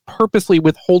Hasbro is just purposely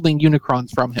withholding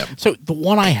Unicrons from him. So the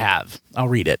one I have, I'll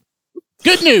read it.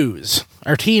 Good news!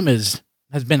 Our team has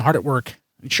been hard at work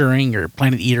ensuring your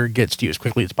Planet Eater gets to you as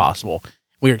quickly as possible.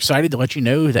 We are excited to let you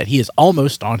know that he is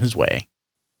almost on his way.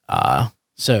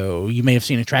 So you may have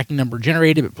seen a tracking number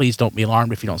generated, but please don't be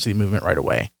alarmed if you don't see the movement right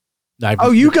away.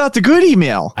 You got the good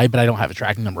email. But I don't have a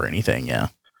tracking number or anything, yeah.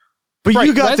 But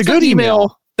you got the good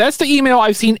email. That's the email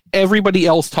I've seen everybody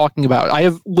else talking about. I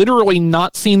have literally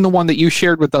not seen the one that you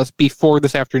shared with us before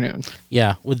this afternoon.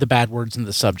 Yeah, with the bad words in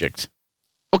the subject.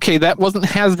 Okay, that wasn't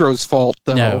Hasbro's fault,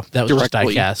 though. No, that was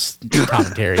directly. Just Diecast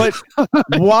commentary. But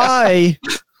why?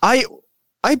 I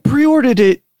pre-ordered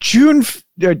it July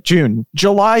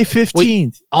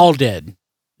 15th. All did.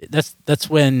 That's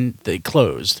when they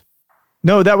closed.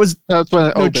 No, that's when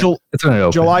it opened. That's when it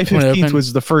opened. July 15th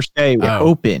was the first day it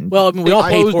opened. Well, I mean, we all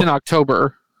closed in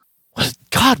October.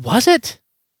 Was it?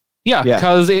 Yeah,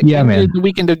 because it ended the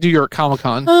weekend of New York Comic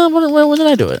Con. When did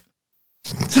I do it?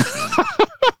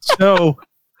 So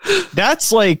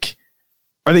that's like,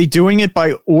 are they doing it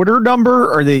by order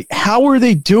number? How are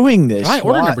they doing this? My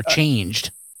order number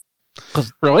changed.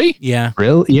 Really? Yeah.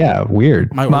 Really? Yeah.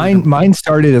 Weird. Mine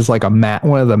started as like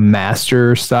one of the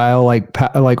master style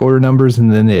like order numbers,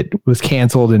 and then it was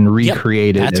canceled and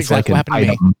recreated. That's exactly like what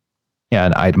happened to me. Yeah,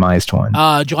 an itemized one.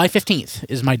 July 15th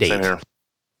is my date.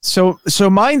 So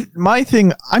my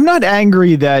thing, I'm not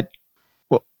angry that.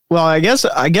 Well, I guess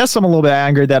I'm a little bit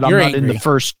angry that I'm not in the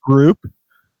first group.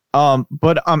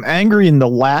 But I'm angry in the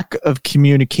lack of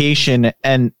communication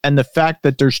and the fact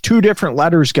that there's two different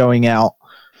letters going out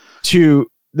to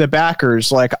the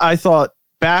backers. Like, I thought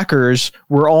backers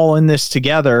were all in this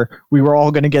together. We were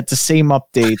all going to get the same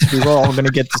updates. We were all going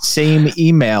to get the same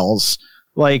emails.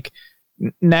 Like,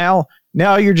 now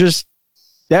you're just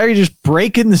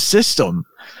breaking the system.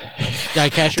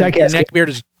 Diecast, your neckbeard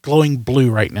is glowing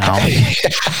blue right now.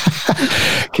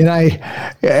 Can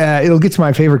I? It'll get to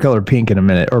my favorite color, pink, in a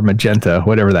minute, or magenta,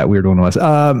 whatever that weird one was.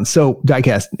 So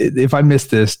Diecast, if I missed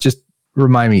this, just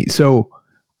remind me. So,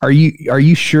 are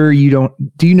you sure you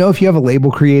don't? Do you know if you have a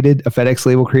label created, a FedEx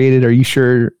label created? Are you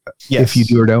sure if you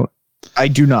do or don't? I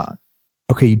do not.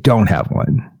 Okay, you don't have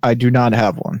one. I do not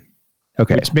have one.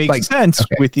 Okay, which makes sense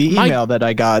with the email that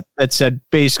I got that said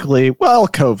basically, well,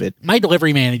 COVID. My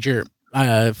delivery manager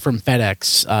from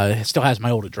FedEx still has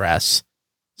my old address,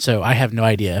 so I have no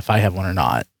idea if I have one or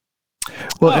not.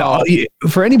 Well,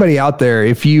 for anybody out there,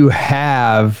 if you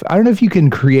have, I don't know if you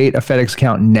can create a FedEx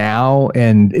account now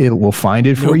and it will find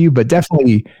it for you, but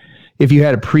definitely if you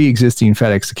had a pre-existing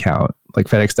FedEx account, like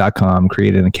FedEx.com,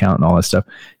 create an account and all that stuff,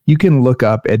 you can look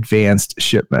up advanced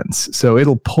shipments. So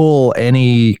it'll pull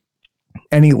any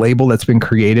label that's been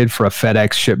created for a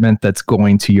FedEx shipment that's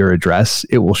going to your address.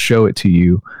 It will show it to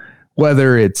you,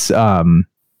 whether it's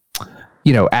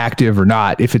active or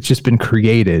not. If it's just been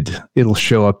created, it'll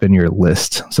show up in your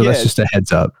list. So that's just a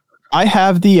heads up. I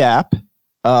have the app.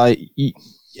 I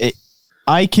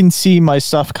can see my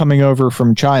stuff coming over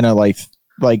from China like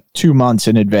 2 months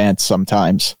in advance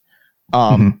sometimes.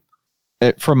 From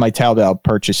my Taobao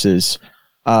purchases.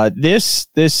 This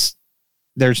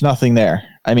there's nothing there.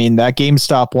 I mean, that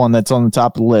GameStop one that's on the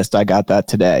top of the list, I got that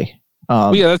today.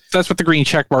 That's what the green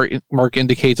check mark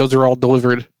indicates. Those are all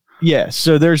delivered. Yeah,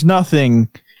 so there's nothing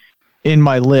in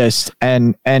my list,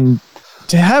 and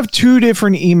to have 2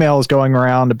 different emails going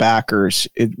around to backers,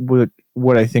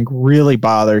 what I think really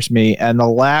bothers me, and the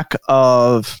lack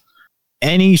of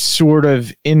any sort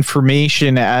of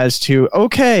information as to,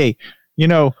 okay,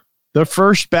 the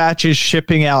first batch is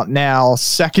shipping out now,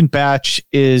 second batch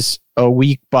is a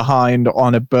week behind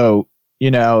on a boat.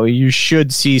 You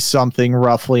should see something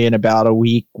roughly in about a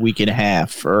week and a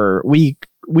half, or week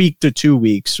to 2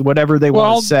 weeks, whatever they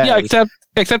want to say. Yeah,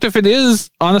 except if it is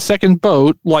on a second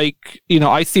boat, like,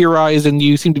 I theorize and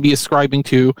you seem to be ascribing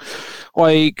to,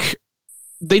 like,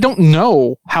 they don't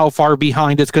know how far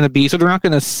behind it's going to be, so they're not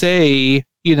going to say,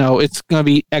 it's going to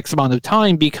be X amount of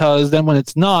time, because then when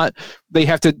it's not, they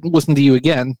have to listen to you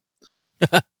again.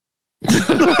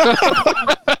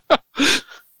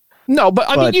 No, but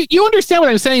I mean, you understand what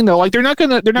I'm saying, though. Like, they're not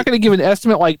gonna give an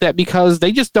estimate like that, because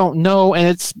they just don't know, and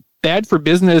it's bad for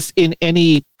business in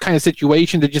any kind of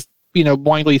situation to just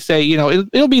blindly say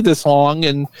it'll be this long,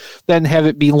 and then have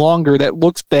it be longer. That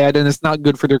looks bad, and it's not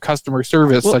good for their customer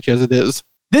service, such as it is.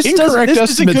 Incorrect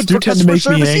estimates do tend to make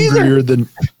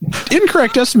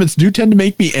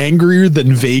me angrier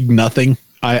than vague nothing.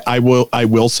 I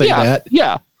will say that.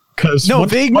 Yeah. Because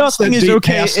vague nothing is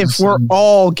okay if we're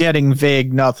all getting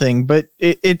vague nothing, but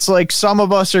it's like some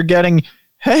of us are getting,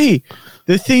 hey,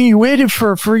 the thing you waited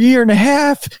for a year and a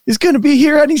half is going to be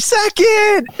here any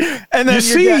second. And then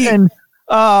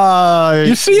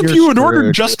if you had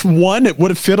ordered just one, it would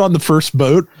have fit on the first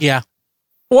boat. Yeah.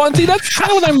 Well, and see, that's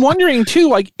kind of what I'm wondering too.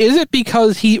 Like, is it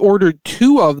because he ordered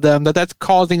 2 of them that's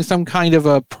causing some kind of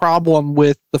a problem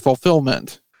with the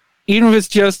fulfillment? Even if it's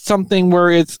just something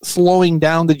where it's slowing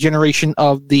down the generation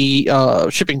of the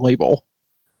shipping label.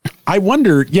 I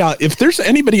wonder, if there's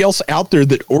anybody else out there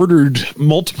that ordered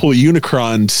multiple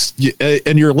Unicrons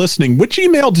and you're listening, which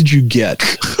email did you get?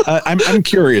 I'm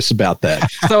curious about that.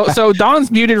 So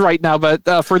Don's muted right now,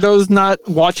 but for those not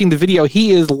watching the video,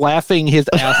 he is laughing his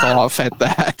ass off at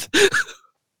that.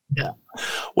 Yeah.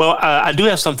 Well, I do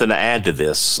have something to add to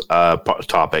this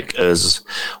topic. Is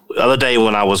the other day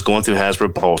when I was going through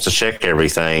Hasbro Pulse to check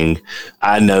everything,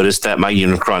 I noticed that my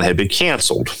Unicron had been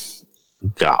canceled.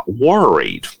 Got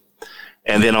worried,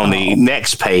 and then on the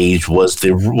next page was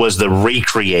the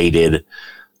recreated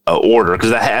order,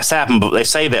 because that has happened. But they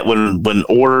say that when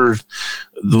orders,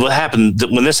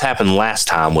 when this happened last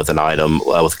time with an item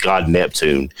with God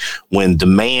Neptune, when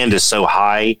demand is so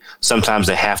high, sometimes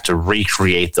they have to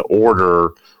recreate the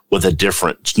order with a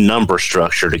different number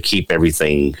structure to keep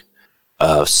everything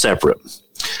separate.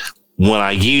 When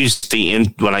I used the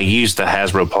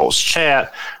Hasbro Pulse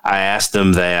chat, I asked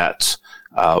them that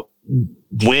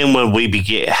when would we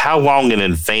begin? How long in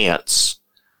advance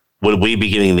would we be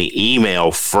getting the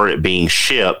email for it being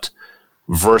shipped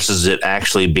versus it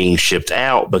actually being shipped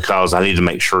out? Because I need to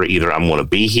make sure either I'm going to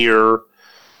be here,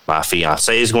 my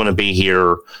fiance is going to be here,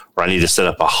 or I need to set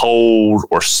up a hold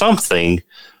or something.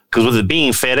 Because with it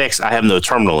being FedEx, I have no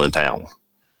terminal in town,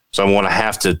 so I'm going to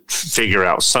have to figure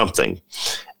out something.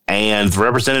 And the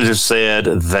representative said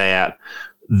that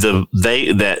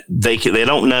they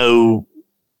don't know.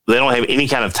 They don't have any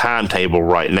kind of timetable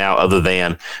right now other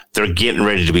than they're getting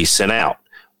ready to be sent out.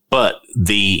 But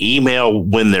the email,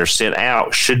 when they're sent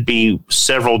out, should be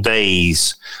several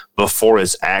days before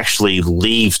it's actually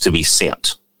leaves to be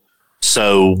sent.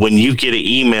 So when you get an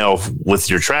email with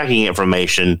your tracking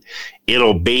information,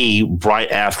 it'll be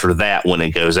right after that when it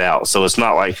goes out. So it's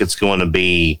not like it's going to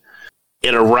be,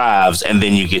 it arrives and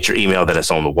then you get your email that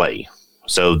it's on the way.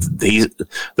 So the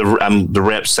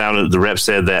rep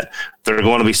said that they're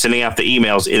going to be sending out the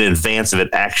emails in advance of it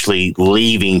actually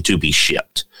leaving to be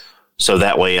shipped. So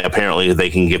that way, apparently, they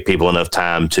can give people enough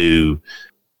time to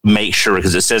make sure,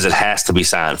 because it says it has to be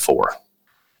signed for.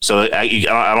 So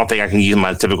I don't think I can use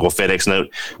my typical FedEx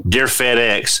note. Dear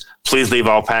FedEx, please leave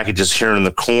all packages here in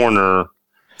the corner.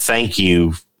 Thank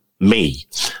you, me.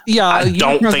 Yeah, I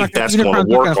don't think that's going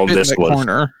to work on this one.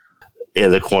 Corner. Yeah,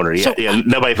 the corner. Yeah,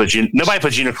 Nobody puts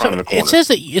Unicron in the corner.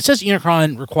 It says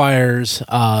Unicron requires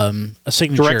a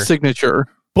signature, direct signature.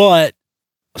 But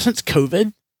since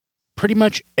COVID, pretty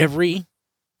much I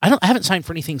haven't signed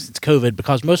for anything since COVID,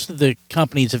 because most of the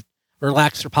companies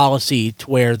relax their policy to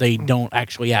where they don't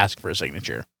actually ask for a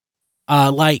signature.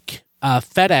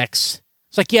 FedEx,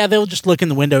 it's like, yeah, they'll just look in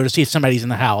the window to see if somebody's in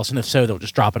the house, and if so, they'll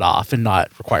just drop it off and not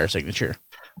require a signature.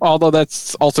 Although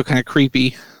that's also kind of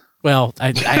creepy. Well,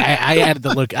 I added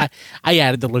the look. I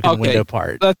added the look in the window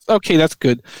part. That's okay. That's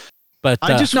good. But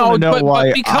I just want to know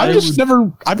why.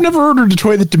 I've never ordered a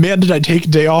toy that demanded I take a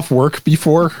day off work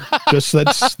before. Just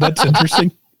that's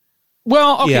interesting.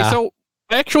 Well, okay, so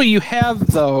actually you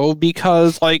have though,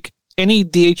 because like any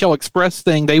DHL Express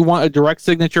thing, they want a direct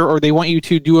signature, or they want you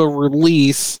to do a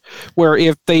release where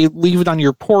if they leave it on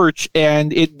your porch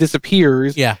and it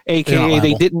disappears, aka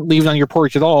they didn't leave it on your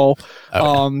porch at all,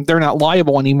 they're not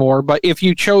liable anymore. But if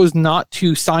you chose not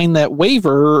to sign that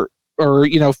waiver or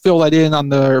fill that in on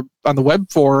the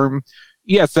web form,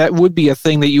 yes, that would be a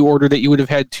thing that you ordered that you would have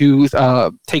had to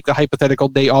take the hypothetical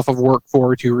day off of work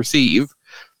for to receive.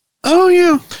 Oh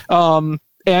yeah.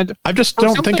 And I just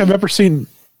don't think I've ever seen.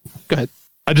 Go ahead.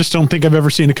 I just don't think I've ever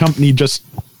seen a company just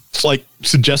like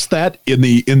suggest that in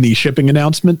the shipping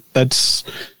announcement. That's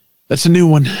a new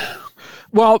one.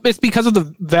 Well, it's because of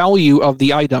the value of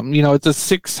the item. It's a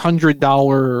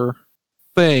 $600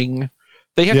 thing.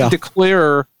 They have to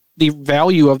declare the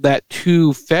value of that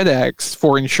to FedEx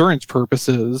for insurance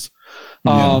purposes.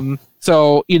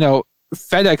 So,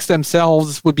 FedEx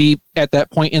themselves would be at that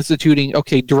point instituting,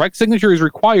 okay, direct signature is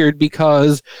required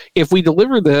because if we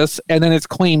deliver this and then it's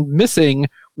claimed missing,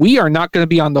 we are not going to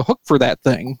be on the hook for that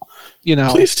thing.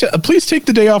 Please take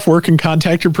the day off work and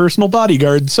contact your personal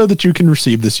bodyguard so that you can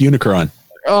receive this Unicron.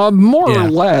 More or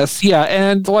less, yeah.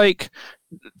 And like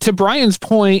to Brian's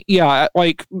point,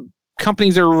 like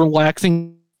companies are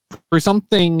relaxing for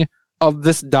something of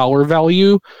this dollar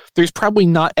value. There's probably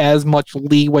not as much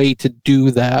leeway to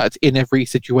do that in every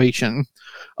situation.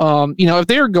 If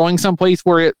they're going someplace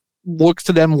where it looks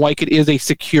to them like it is a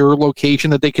secure location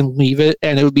that they can leave it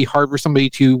and it would be hard for somebody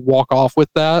to walk off with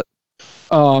that,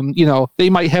 they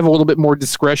might have a little bit more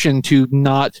discretion to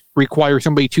not require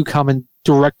somebody to come and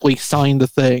directly sign the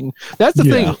thing. That's the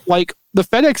thing. Like the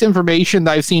FedEx information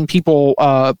that I've seen people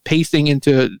pasting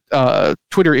into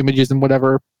Twitter images and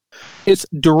whatever, it's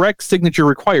direct signature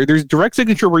required. There's direct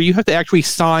signature where you have to actually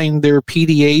sign their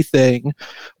PDA thing,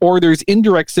 or there's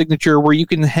indirect signature where you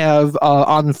can have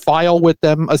on file with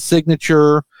them a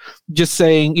signature just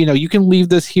saying, you can leave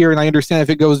this here, and I understand if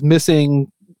it goes missing,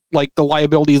 like the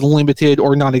liability is limited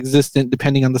or non-existent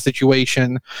depending on the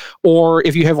situation. Or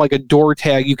if you have like a door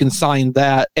tag, you can sign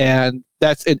that, and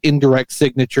that's an indirect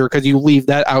signature because you leave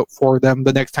that out for them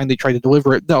the next time they try to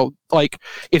deliver it. No, like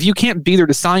if you can't be there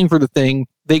to sign for the thing,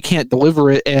 they can't deliver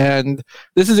it, and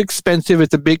this is expensive.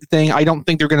 It's a big thing. I don't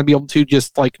think they're going to be able to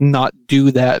just like not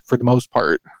do that for the most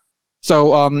part.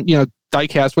 So,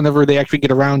 Diecast, whenever they actually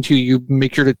get around to you,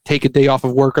 make sure to take a day off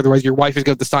of work. Otherwise, your wife is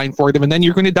going to sign for them, and then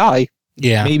you're going to die.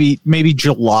 Yeah, maybe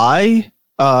July.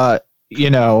 I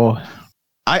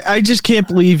just can't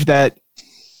believe that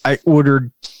I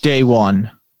ordered day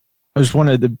one. I was one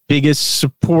of the biggest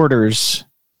supporters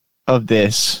of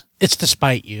this. It's to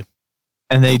spite you.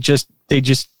 And they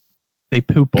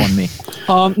poop on me.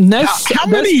 How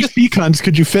many pecans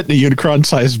could you fit in a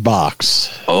Unicron-sized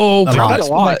box? Oh, probably a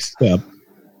lot.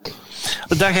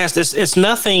 But Diecast, it's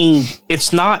nothing.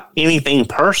 It's not anything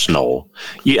personal.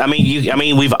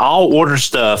 We've all ordered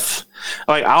stuff.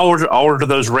 Like I ordered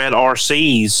those red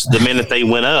RCs the minute they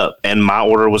went up, and my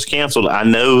order was canceled. I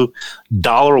know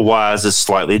dollar-wise it's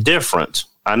slightly different.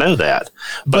 I know that,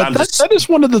 but that is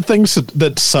one of the things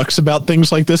that sucks about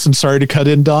things like this. And sorry to cut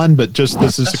in, Don, but just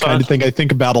this is the kind of thing I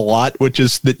think about a lot, which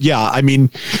is that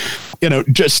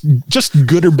just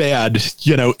good or bad,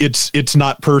 it's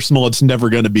not personal. It's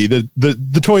never going to be.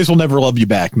 The toys will never love you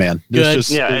back, man. Good,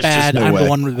 bad. I'm the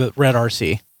one with the red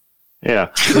RC.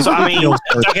 Yeah. So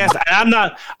Diecast,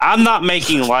 I'm not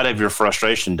making light of your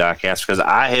frustration, Diecast, because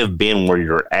I have been where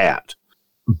you're at.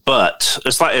 But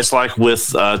it's like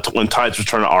with when Tides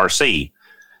Return to RC,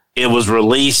 it was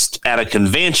released at a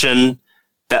convention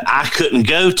that I couldn't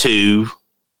go to,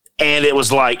 and it was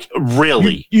like,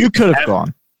 really, you could have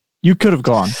gone. You could have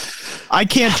gone. I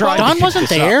can't drive. Don wasn't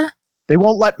there. Up. They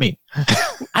won't let me.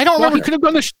 I don't remember. He could have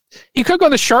gone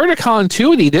to Shardacon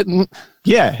too, and he didn't.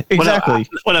 Yeah, exactly.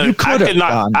 I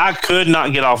could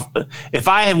not get off. If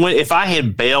I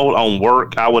had bailed on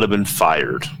work, I would have been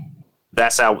fired.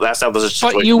 That's how the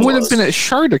situation. But you would have been at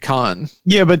Shardacon.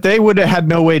 Yeah, but they would have had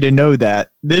no way to know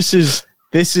that. This is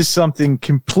something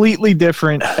completely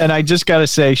different. And I just got to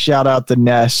say, shout out to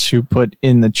Ness who put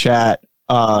in the chat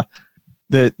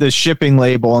the shipping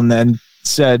label and then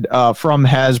said from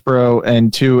Hasbro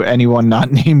and to anyone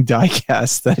not named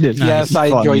Diecast. That is yes, I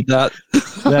enjoyed that.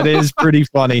 That is pretty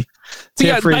funny.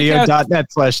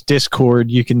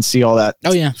 TFRadio.net/Discord. You can see all that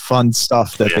fun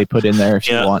stuff that they put in there if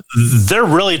you want. They're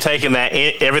really taking that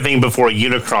everything before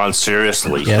Unicron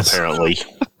seriously, apparently.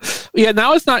 Yeah,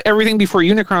 now it's not everything before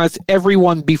Unicron, it's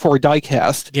everyone before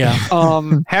Diecast. Yeah.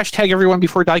 Hashtag everyone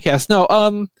before Diecast. No,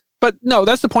 but no,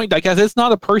 that's the point, Diecast. It's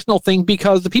not a personal thing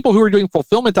because the people who are doing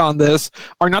fulfillment on this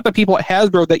are not the people at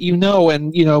Hasbro that you know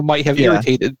and might have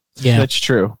irritated. Yeah, that's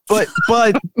true. But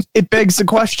it begs the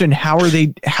question: how are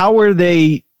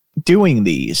they doing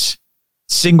these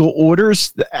single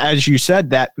orders? As you said,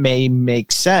 that may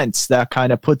make sense. That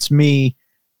kind of puts me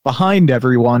behind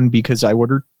everyone because I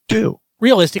ordered 2.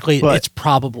 Realistically, it's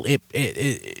probably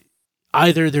it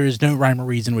either there is no rhyme or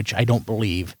reason, which I don't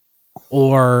believe,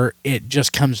 or it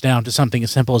just comes down to something as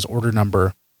simple as order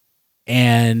number.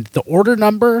 And the order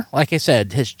number, like I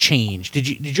said, has changed.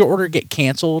 Did your order get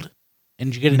canceled?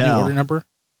 And did you get a new order number?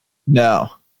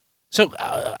 No. So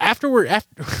after I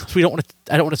don't want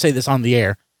to say this on the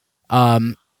air.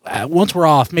 Once we're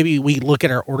off, maybe we look at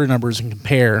our order numbers and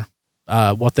compare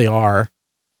what they are,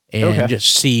 and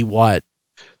just see what.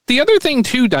 The other thing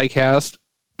too, Diecast,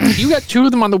 you got 2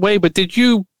 of them on the way, but did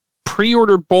you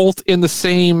pre-order both in the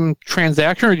same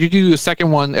transaction, or did you do the second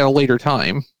one at a later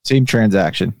time? Same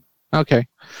transaction. Okay.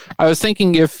 I was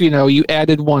thinking if, you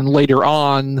added one later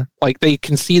on, like they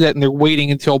can see that and they're waiting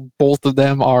until both of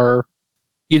them are,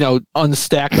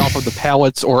 unstacked off of the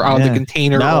pallets or out of the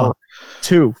container. No.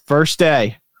 2, first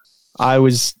day. I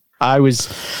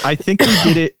think we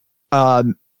did it.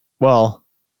 Well,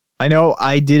 I know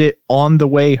I did it on the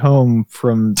way home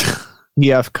from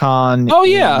EFCon. Oh,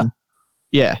 yeah.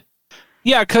 Yeah.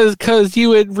 Yeah, because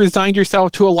you had resigned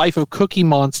yourself to a life of Cookie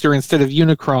Monster instead of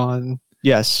Unicron.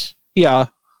 Yes. Yeah.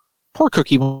 Poor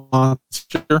Cookie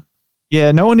Monster.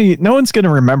 Yeah, no one's going to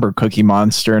remember Cookie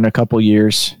Monster in a couple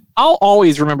years. I'll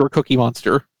always remember Cookie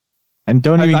Monster. And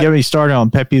don't even get me started on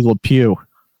Pepe Le Pew.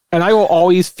 And I will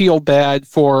always feel bad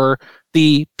for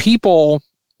the people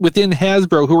within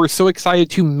Hasbro who were so excited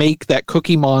to make that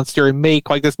Cookie Monster and make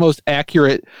like this most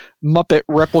accurate Muppet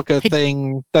replica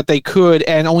thing that they could,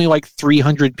 and only like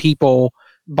 300 people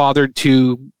bothered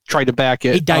to try to back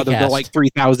it out of the like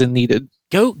 3,000 needed.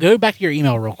 Go back to your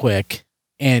email real quick.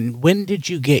 And when did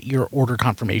you get your order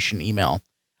confirmation email?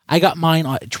 I got mine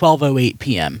at 12:08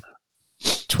 p.m.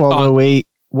 12:08.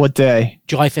 What day?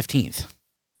 July 15th.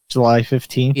 July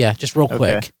 15th? Yeah, just real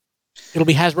quick. It'll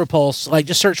be Hasbro Pulse. Like,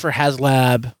 just search for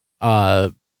HasLab,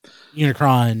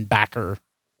 Unicron backer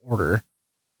order.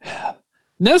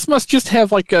 Ness must just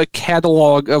have like a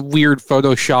catalog of weird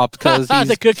Photoshop because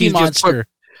the Cookie Monster.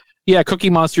 Cookie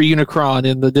Monster Unicron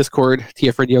in the Discord,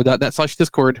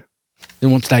 tfradio.net/Discord.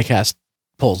 Then once Diecast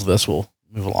pulls this, we'll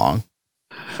move along.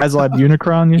 HasLab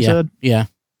Unicron, you said? Yeah.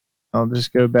 I'll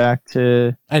just go back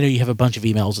to... I know you have a bunch of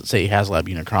emails that say HasLab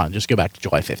Unicron. Just go back to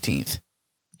July 15th.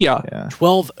 Yeah.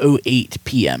 12:08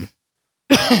 p.m.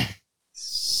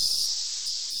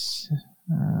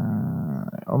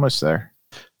 Almost there.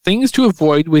 Things to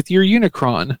avoid with your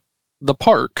Unicron. The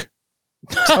park.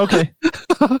 Okay.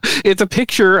 It's a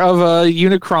picture of a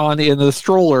Unicron in the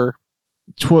stroller.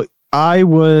 I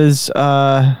was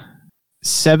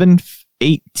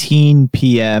 7:18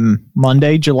 p.m.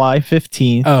 Monday, July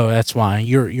 15th. Oh, that's why.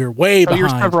 You're way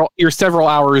behind. You're several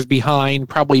hours behind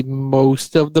probably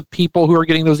most of the people who are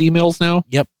getting those emails now.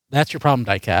 Yep. That's your problem,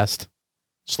 Diecast.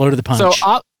 Slow to the punch.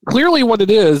 So clearly what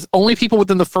it is, only people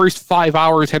within the first 5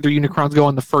 hours had their Unicrons go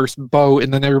on the first boat,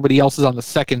 and then everybody else is on the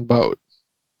second boat.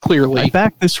 Clearly. I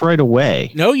backed this right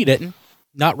away. No, you didn't.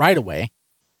 Not right away.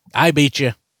 I beat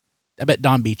you. I bet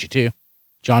Don beat you too.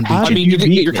 John beat you. I mean, you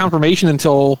didn't get your confirmation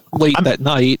until late that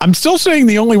night. I'm still saying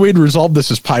the only way to resolve this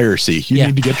is piracy. You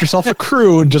need to get yourself a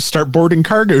crew and just start boarding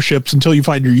cargo ships until you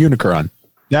find your Unicron.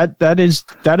 That is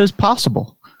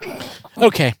possible.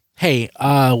 Okay. Hey,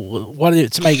 what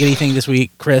did somebody get anything this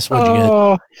week? Chris, what'd you get?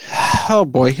 Oh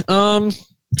boy.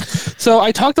 So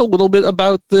I talked a little bit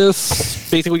about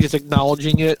this, basically just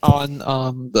acknowledging it on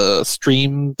the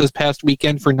stream this past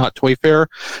weekend for Not Toy Fair.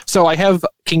 So I have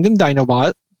Kingdom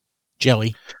Dinobot.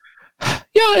 Jelly.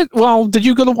 Yeah, well, did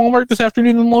you go to Walmart this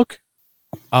afternoon and look?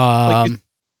 No,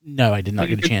 I did not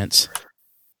get a chance.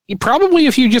 Probably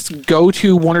if you just go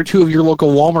to one or two of your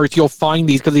local Walmarts, you'll find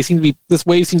these because this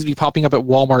wave seems to be popping up at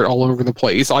Walmart all over the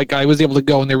place. Like I was able to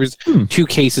go and there was 2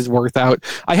 cases worth out.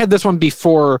 I had this one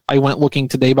before I went looking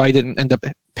today, but I didn't end up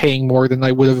paying more than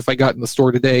I would have if I got in the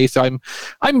store today. So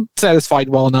I'm satisfied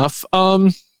well enough.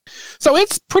 So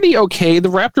it's pretty okay. The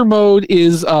Raptor mode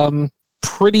is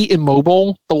pretty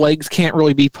immobile. The legs can't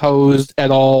really be posed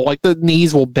at all. Like the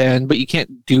knees will bend, but you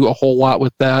can't do a whole lot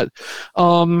with that.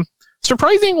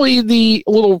 Surprisingly, the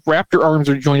little raptor arms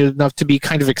are jointed enough to be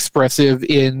kind of expressive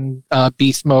in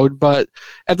beast mode, but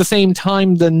at the same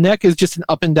time, the neck is just an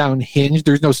up and down hinge.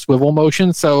 There's no swivel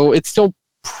motion, so it's still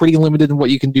pretty limited in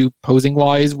what you can do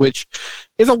posing-wise, which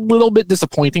is a little bit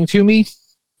disappointing to me.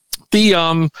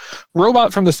 The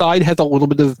robot from the side has a little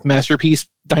bit of Masterpiece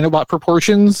Dinobot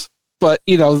proportions, but,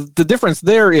 the difference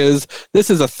there is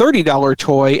this is a $30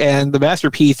 toy and the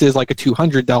Masterpiece is like a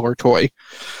 $200 toy.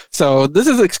 So this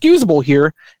is excusable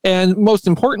here. And most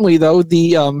importantly, though,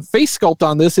 the face sculpt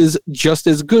on this is just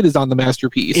as good as on the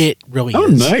Masterpiece. It really is. Oh,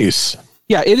 nice.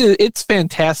 Yeah, it is. It's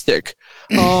fantastic.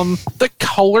 The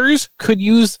colors could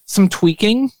use some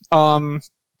tweaking. Chrome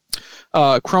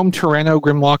Tyranno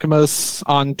Grimlockimus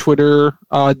on Twitter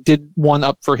did one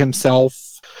up for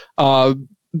himself.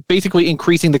 Basically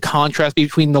increasing the contrast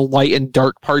between the light and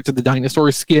dark parts of the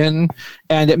dinosaur skin,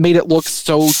 and it made it look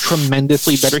so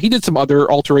tremendously better. He did some other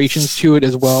alterations to it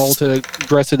as well to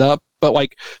dress it up, but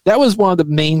that was one of the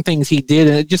main things he did,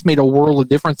 and it just made a world of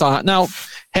difference on it. Now,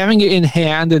 having it in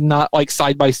hand and not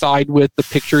side by side with the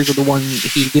pictures of the one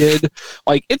he did,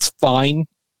 it's fine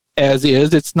as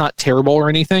is. It's not terrible or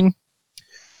anything.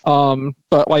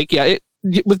 But it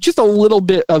with just a little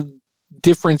bit of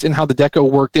difference in how the deco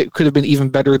worked, it could have been even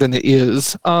better than it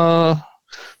is.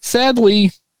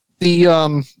 Sadly,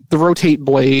 the rotate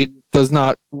blade does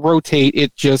not rotate.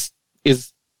 It just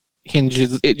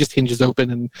hinges. It just hinges open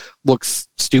and looks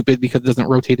stupid because it doesn't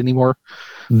rotate anymore.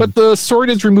 But the sword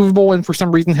is removable and for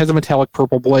some reason has a metallic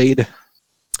purple blade.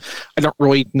 I don't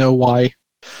really know why.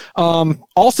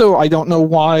 Also, I don't know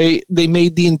why they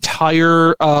made the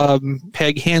entire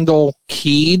peg handle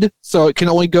keyed, so it can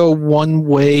only go one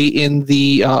way in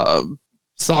the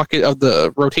socket of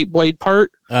the rotate blade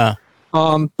part.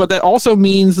 But that also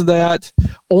means that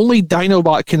only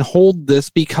Dinobot can hold this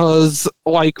because,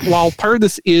 while part of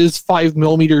this is 5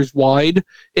 millimeters wide,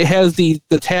 it has the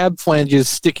tab flanges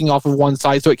sticking off of one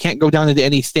side, so it can't go down into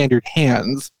any standard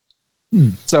hands.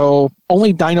 So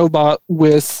only Dinobot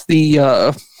with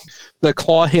the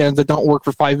claw hands that don't work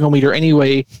for 5 millimeter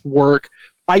anyway work.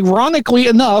 Ironically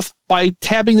enough, by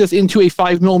tabbing this into a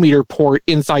 5 millimeter port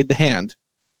inside the hand.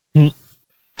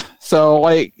 So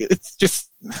it's just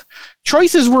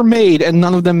choices were made and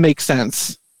none of them make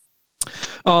sense.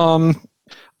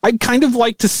 I'd kind of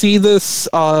like to see this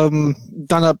done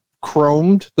up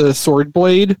chromed, the sword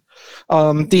blade.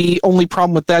 The only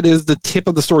problem with that is the tip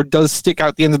of the sword does stick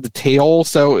out the end of the tail.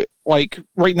 So right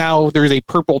now there's a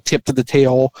purple tip to the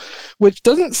tail, which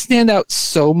doesn't stand out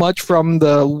so much from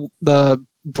the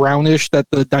brownish that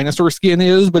the dinosaur skin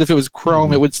is. But if it was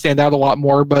chrome, it would stand out a lot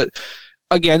more. But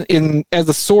again, as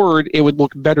a sword, it would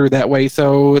look better that way.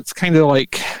 So it's kind of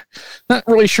not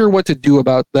really sure what to do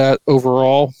about that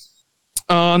overall.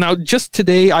 Now, just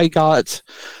today I got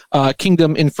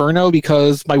Kingdom Inferno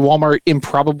because my Walmart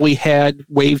improbably had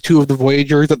Wave 2 of the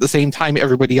Voyagers at the same time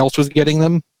everybody else was getting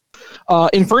them.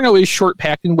 Inferno is short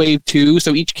packed in Wave 2,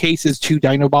 so each case is 2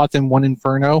 Dinobots and 1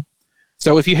 Inferno.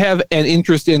 So if you have an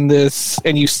interest in this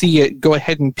and you see it, go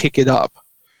ahead and pick it up.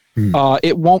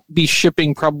 It won't be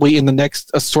shipping probably in the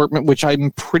next assortment, which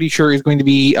I'm pretty sure is going to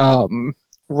be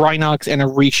Rhinox and a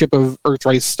reship of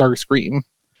Earthrise Starscream.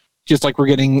 Just like we're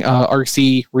getting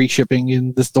RC reshipping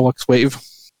in this deluxe wave.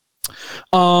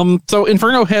 So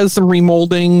Inferno has some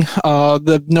remolding.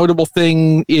 The notable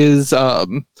thing is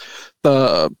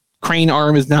the crane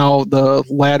arm is now the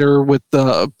ladder with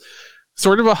the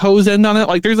sort of a hose end on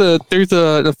it. There's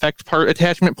an effect part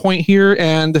attachment point here,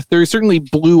 and there's certainly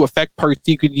blue effect parts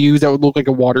you could use that would look like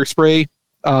a water spray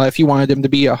if you wanted them to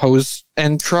be a hose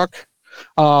end truck.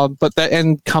 But that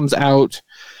end comes out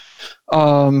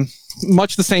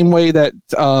much the same way that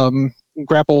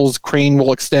Grapple's crane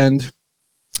will extend.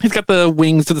 He's got the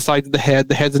wings to the sides of the head.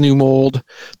 The head's a new mold.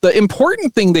 The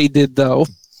important thing they did, though,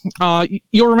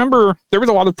 you'll remember there was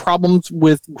a lot of problems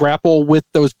with Grapple with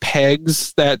those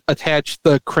pegs that attach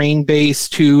the crane base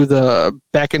to the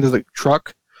back end of the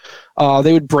truck.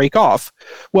 They would break off.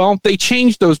 Well, they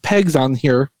changed those pegs on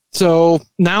here, so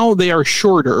now they are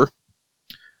shorter.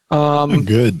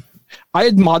 Good. I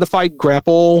had modified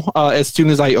Grapple as soon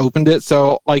as I opened it,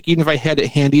 so even if I had it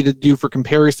handy to do for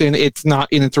comparison, it's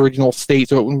not in its original state,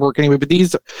 so it wouldn't work anyway. But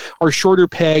these are shorter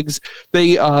pegs.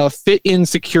 They fit in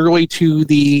securely to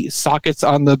the sockets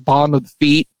on the bottom of the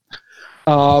feet,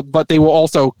 but they will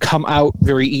also come out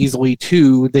very easily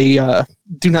too. They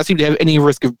do not seem to have any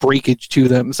risk of breakage to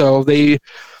them, so they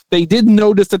did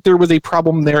notice that there was a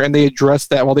problem there, and they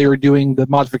addressed that while they were doing the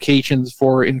modifications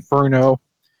for Inferno.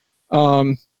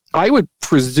 I would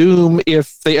presume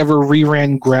if they ever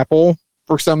reran Grapple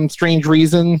for some strange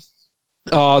reason,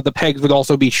 The pegs would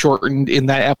also be shortened in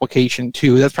that application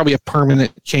too. That's probably a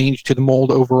permanent change to the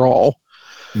mold overall.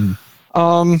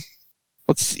 Let's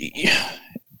see.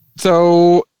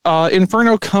 So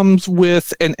Inferno comes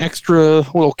with an extra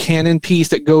little cannon piece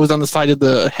that goes on the side of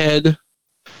the head.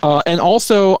 And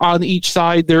also on each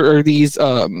side, there are these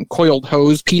coiled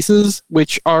hose pieces,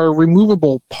 which are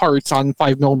removable parts on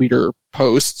 5mm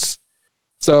posts.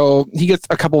 So he gets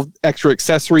a couple of extra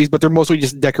accessories, but they're mostly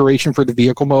just decoration for the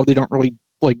vehicle mode. They don't really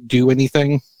do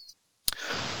anything.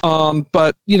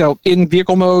 But in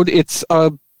vehicle mode, it's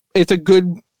a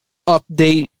good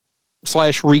update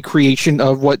 / recreation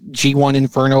of what G1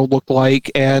 Inferno looked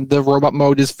like, and the robot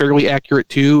mode is fairly accurate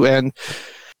too. And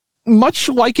much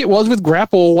like it was with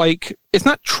Grapple, it's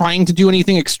not trying to do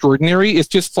anything extraordinary. It's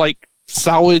just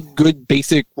solid, good,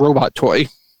 basic robot toy.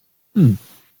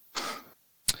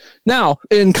 Now,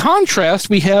 in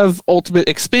contrast, we have Ultimate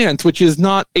Expanse, which is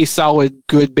not a solid,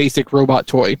 good, basic robot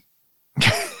toy.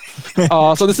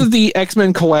 So this is the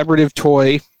X-Men collaborative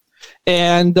toy,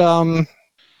 and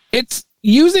it's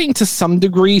using to some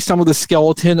degree some of the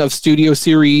skeleton of Studio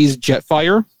Series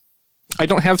Jetfire. I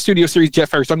don't have Studio Series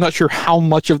Jetfire, so I'm not sure how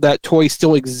much of that toy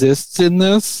still exists in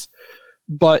this,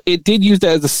 but it did use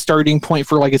that as a starting point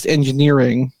for its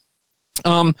engineering.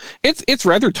 It's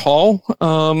rather tall.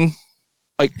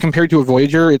 Compared to a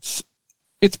Voyager, it's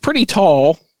pretty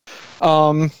tall,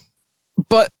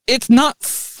 but it's not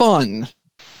fun.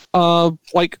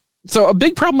 So a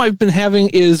big problem I've been having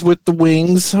is with the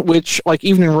wings, which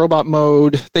even in robot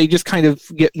mode, they just kind of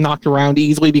get knocked around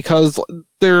easily because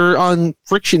they're on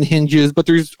friction hinges, but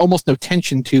there's almost no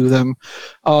tension to them.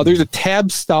 There's a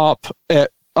tab stop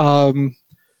at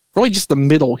really just the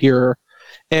middle here,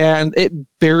 and it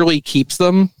barely keeps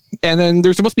them. And then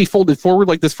they're supposed to be folded forward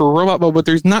like this for robot mode, but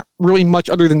there's not really much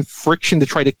other than friction to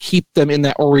try to keep them in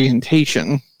that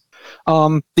orientation.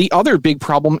 The other big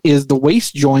problem is the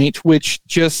waist joint, which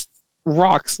just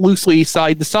rocks loosely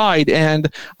side to side.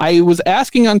 And I was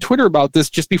asking on Twitter about this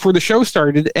just before the show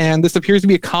started, and this appears to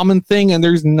be a common thing, and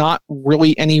there's not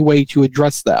really any way to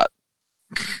address that.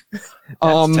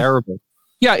 That's terrible.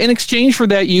 Yeah, in exchange for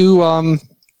that,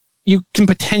 you can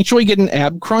potentially get an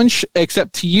ab crunch,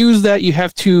 except to use that, you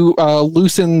have to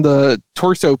loosen the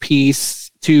torso piece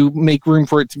to make room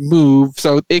for it to move.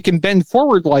 So it can bend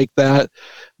forward like that,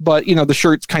 but, the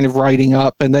shirt's kind of riding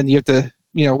up, and then you have to,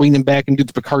 lean him back and do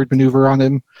the Picard maneuver on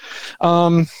him.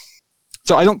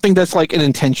 So I don't think that's an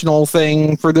intentional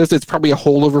thing for this. It's probably a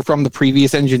holdover from the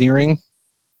previous engineering,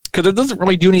 because it doesn't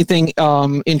really do anything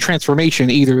in transformation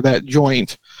either, that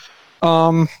joint.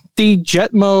 The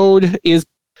jet mode is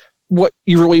what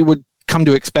you really would come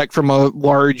to expect from a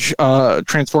large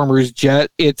Transformers jet.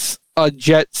 It's a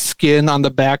jet skin on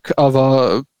the back of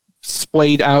a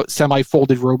splayed out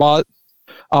semi-folded robot.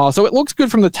 So it looks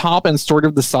good from the top and sort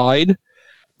of the side,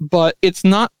 but it's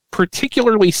not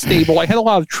particularly stable. I had a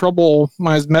lot of trouble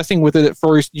when I was messing with it at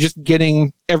first, just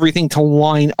getting everything to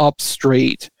line up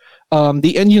straight.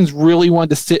 The engines really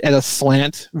wanted to sit at a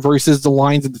slant versus the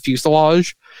lines of the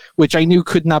fuselage, which I knew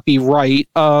could not be right.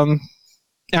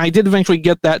 And I did eventually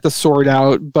get that to sort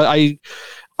out, but I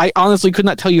honestly could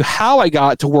not tell you how I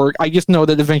got it to work. I just know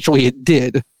that eventually it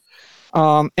did.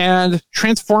 And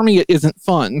transforming it isn't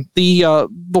fun. The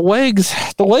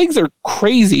legs are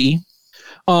crazy.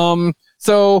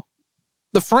 So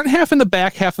the front half and the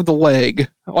back half of the leg,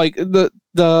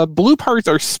 the blue parts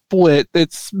are split.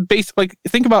 It's basically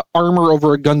think about armor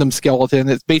over a Gundam skeleton.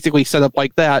 It's basically set up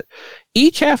like that.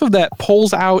 Each half of that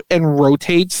pulls out and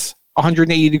rotates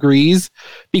 180 degrees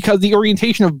because the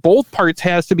orientation of both parts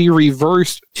has to be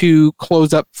reversed to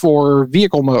close up for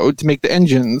vehicle mode to make the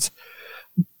engines,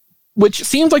 which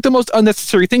seems like the most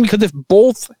unnecessary thing, because if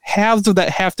both halves of that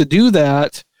have to do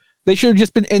that, they should have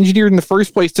just been engineered in the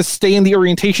first place to stay in the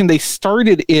orientation they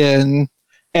started in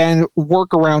and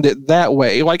work around it that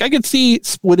way. I could see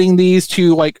splitting these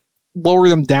to lower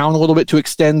them down a little bit to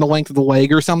extend the length of the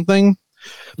leg or something.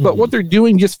 But what they're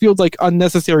doing just feels like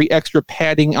unnecessary extra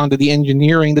padding onto the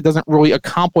engineering that doesn't really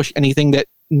accomplish anything that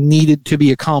needed to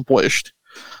be accomplished.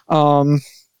 That's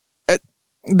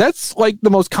the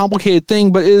most complicated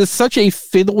thing, but it is such a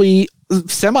fiddly,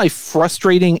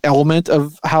 semi-frustrating element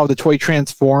of how the toy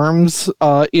transforms.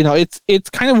 It's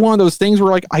kind of one of those things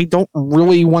where I don't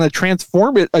really want to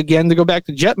transform it again to go back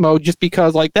to jet mode, just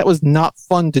because that was not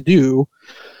fun to do.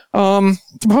 The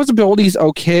posability is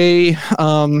okay.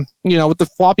 With the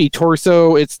floppy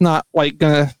torso, it's not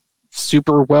gonna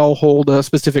super well hold a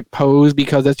specific pose,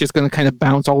 because that's just gonna kind of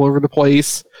bounce all over the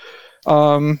place.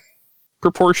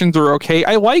 proportions are okay.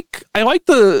 I like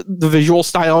the visual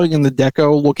styling and the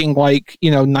deco looking like,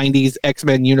 90s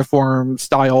X-Men uniform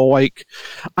style. Like,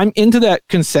 I'm into that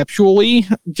conceptually.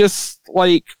 Just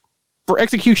like for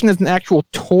execution as an actual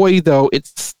toy, though,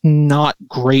 it's not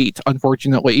great,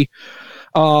 unfortunately.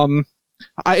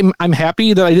 I'm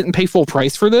happy that I didn't pay full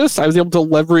price for this. I was able to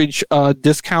leverage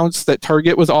discounts that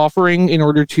Target was offering in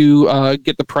order to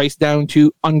get the price down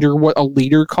to under what a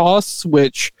liter costs,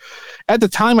 which at the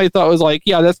time I thought was like,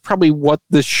 yeah, that's probably what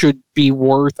this should be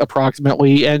worth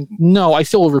approximately. And no, I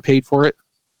still overpaid for it.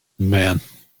 Man.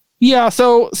 Yeah,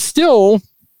 so still,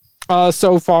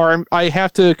 so far, I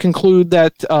have to conclude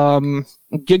that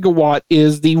Gigawatt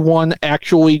is the one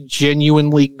actually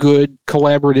genuinely good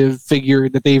collaborative figure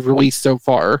that they've released so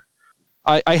far.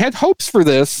 I had hopes for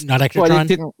this, Not Ectotron? but it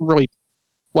didn't really.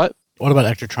 What? What about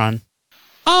Ectotron?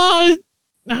 I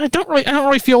don't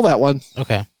really feel that one.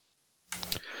 Okay.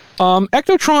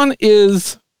 Ectotron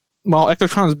is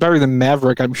better than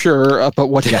Maverick, I'm sure, but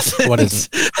what isn't? What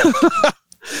isn't?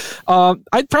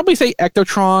 I'd probably say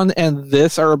Ectotron and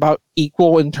this are about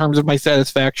equal in terms of my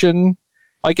satisfaction.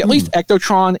 Like, at least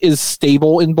Ectotron is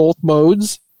stable in both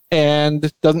modes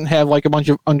and doesn't have like a bunch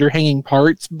of underhanging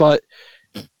parts, but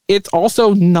it's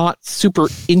also not super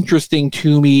interesting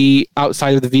to me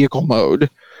outside of the vehicle mode.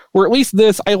 Or at least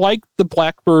this, I like the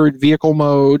Blackbird vehicle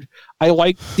mode. I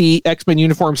like the X-Men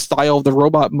uniform style of the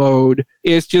robot mode.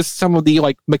 It's just some of the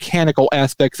like mechanical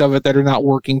aspects of it that are not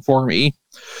working for me.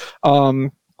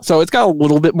 So it's got a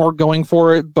little bit more going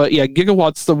for it, but yeah,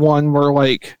 Gigawatt's the one where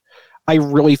like I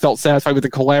really felt satisfied with the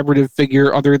collaborative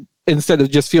figure instead of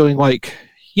just feeling like,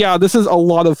 yeah, this is a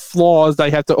lot of flaws that I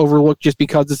have to overlook just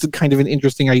because this is kind of an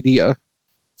interesting idea.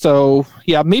 So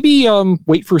yeah, maybe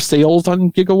wait for sales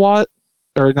on Gigawatt,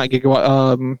 or not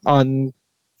Gigawatt, on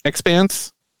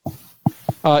Expanse.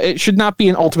 It should not be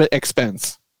an ultimate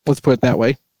expense. Let's put it that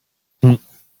way.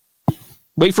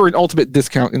 Wait for an ultimate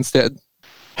discount instead.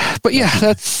 But yeah,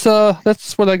 that's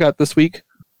what I got this week.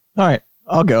 All right,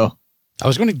 I'll go. I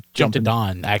was going to jump to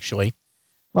Don, actually.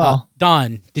 Well,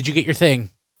 Don, did you get your thing?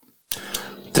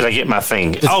 Did I get my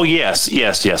thing? Oh, yes.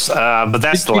 But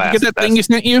that's the last. Did you get that thing you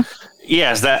sent you?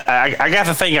 Yes, that I got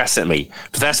the thing I sent me,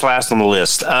 but that's last on the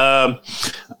list.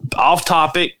 Off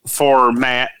topic for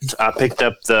Matt, I picked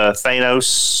up the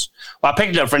Thanos. Well, I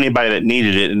picked it up for anybody that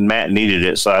needed it, and Matt needed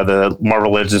it, so the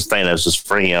Marvel Legends Thanos is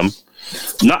for him.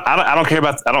 I don't care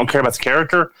about the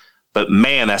character, but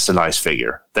man, that's a nice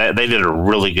figure. That they did a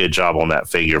really good job on that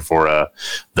figure for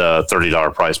the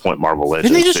 $30 price point Marvel Legends.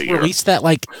 Didn't they just figure. release that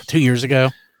like 2 years ago?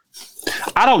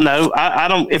 I don't know. I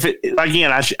don't. If it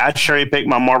again, I cherry pick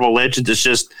my Marvel Legends. It's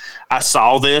just I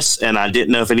saw this and I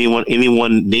didn't know if anyone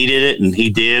needed it, and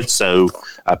he did. So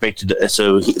I picked it.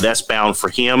 So that's bound for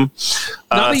him.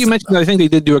 Now that you mentioned, I think they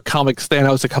did do a comic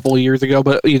Thanos a couple of years ago,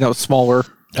 but smaller.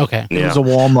 Okay. it was a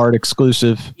Walmart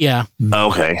exclusive. Yeah.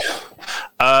 Okay.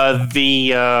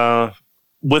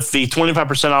 With the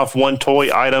 25% off one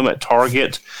toy item at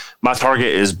Target, my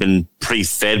Target has been pretty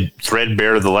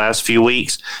threadbare the last few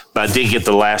weeks, but I did get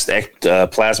the last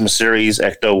Plasma Series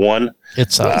Ecto 1.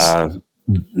 It sucks.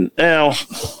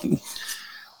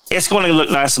 It's going to look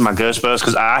nice in my Ghostbusters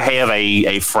because I have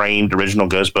a framed original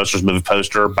Ghostbusters movie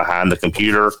poster behind the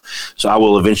computer, so I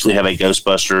will eventually have a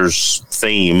Ghostbusters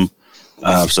theme.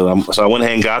 So I went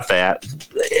ahead and got that.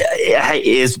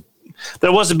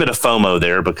 There was a bit of FOMO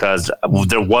there because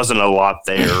there wasn't a lot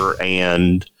there,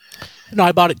 and no,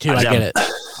 I bought it too. I get it.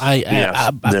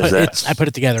 I put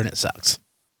it together and it sucks.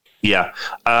 Yeah.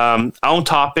 On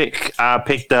topic, I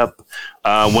picked up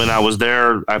when I was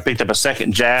there. I picked up a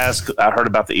second Jazz. I heard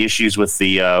about the issues with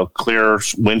the clear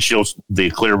windshields, the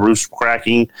clear roofs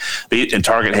cracking. And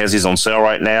Target has these on sale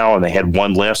right now, and they had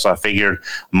one left, so I figured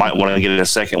I might want to get a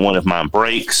second one if mine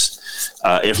breaks.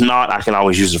 If not, I can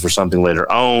always use it for something later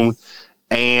on.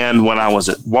 And when I was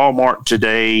at Walmart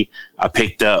today, I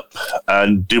picked up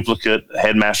a duplicate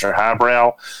Headmaster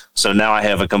Highbrow. So now I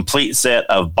have a complete set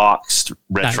of boxed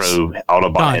retro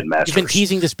Autobot Headmasters. You've been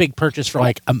teasing this big purchase for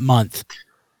like a month.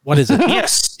 What is it?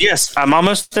 Yes. I'm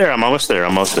almost there.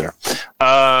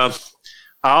 I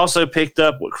also picked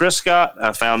up what Chris got.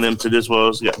 I found them to as well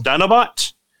as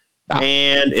Dinobot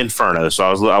and Inferno. So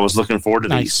I was looking forward to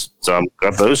these. So I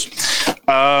got those.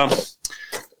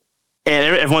 And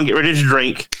everyone get ready to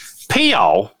drink.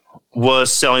 P.O.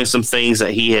 was selling some things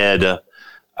that he had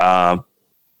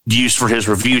used for his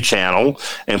review channel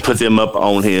and put them up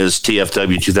on his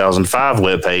TFW 2005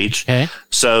 webpage. Okay.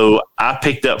 So I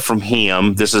picked up from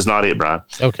him, this is not it, Brian.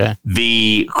 Okay.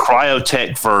 The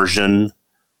Cryotech version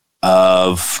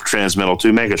of Transmetal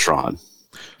 2 Megatron.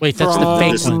 Wait, that's the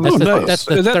fake one. That's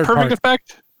the is that third Perfect part.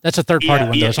 Effect? That's a third party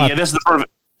one. This is the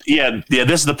perfect.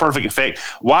 This is the perfect effect.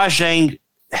 Why Zhang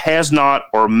has not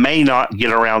or may not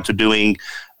get around to doing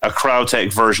a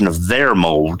Cryotech version of their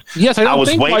mold. Yes, I don't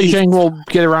think Wai Zhang will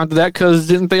get around to that because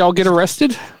didn't they all get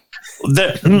arrested?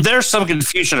 There's some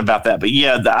confusion about that, but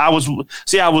I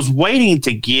was waiting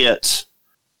to get.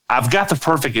 I've got the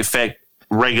perfect effect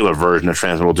regular version of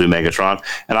Transmetal 2 Megatron,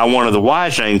 and I wanted the Wai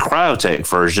Zhang Cryotech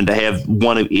version to have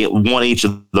one each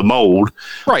of the mold.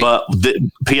 Right. But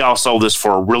PL sold this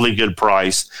for a really good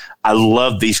price. I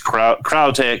love these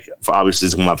Cryotech. Obviously,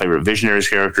 it's one of my favorite Visionaries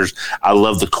characters. I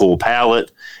love the cool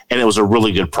palette, and it was a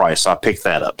really good price, so I picked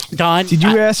that up. Don, did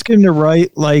you ask him to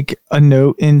write like a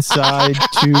note inside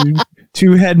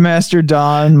to Headmaster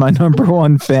Don, my number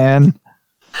one fan?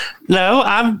 No,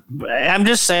 I'm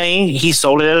just saying he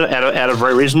sold it at a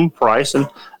very reasonable price, and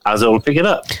I was able to pick it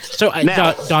up. So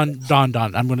Don,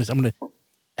 I'm gonna.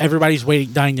 Everybody's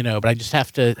dying to know, but I just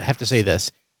have to say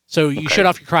this. So you shut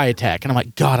off your Cryotech, and I'm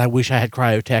like, God, I wish I had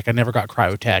Cryotech. I never got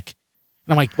Cryotech, and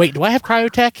I'm like, wait, do I have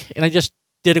Cryotech? And I just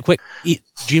did a quick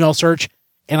Gmail search,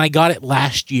 and I got it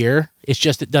last year. It's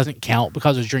just it doesn't count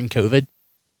because it was during COVID.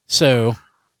 So.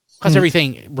 Because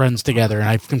everything runs together, and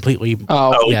I've completely.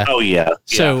 Oh yeah.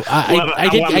 So I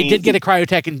did get a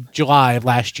Cryotech in July of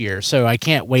last year, so I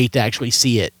can't wait to actually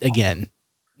see it again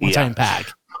once I'm back.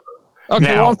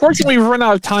 Okay, well, unfortunately, we've run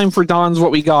out of time for Don's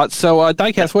what we got. So,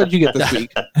 Diecast, what did you get this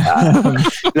week?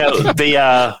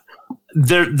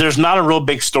 There's not a real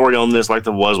big story on this like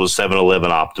there was with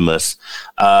 7-Eleven Optimus.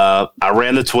 I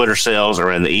ran the Twitter sales, I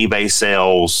ran the eBay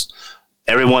sales.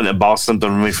 Everyone that bought something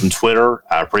from me from Twitter,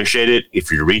 I appreciate it.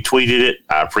 If you retweeted it,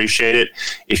 I appreciate it.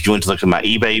 If you went to look at my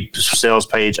eBay sales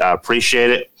page, I appreciate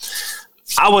it.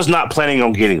 I was not planning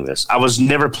on getting this. I was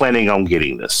never planning on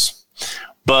getting this.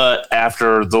 But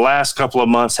after the last couple of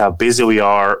months, how busy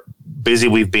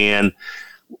we've been,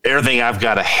 everything I've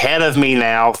got ahead of me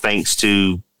now, thanks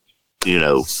to,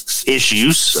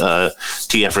 issues,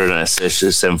 TF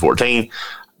 714,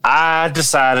 I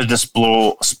decided to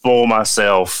spoil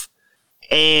myself.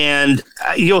 And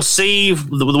you'll see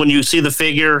when you see the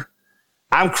figure,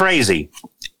 I'm crazy,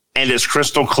 and it's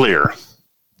crystal clear.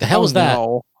 The hell is that?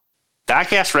 No.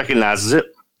 Diecast recognizes it.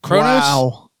 Kronos?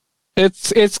 Wow.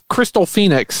 It's Crystal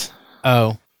Phoenix.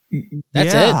 Oh,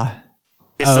 that's it.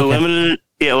 It's the limited.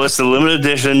 It's the limited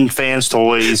edition Fans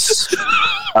Toys.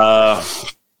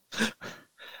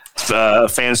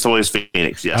 Fans Toys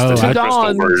Phoenix, yes. Oh, to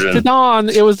Don,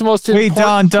 it was the most important.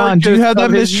 Wait, Don, do you have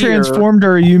that mistransformed,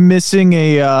 or are you missing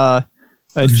a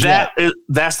jet?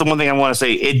 That's the one thing I want to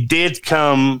say. It did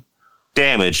come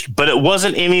damaged, but it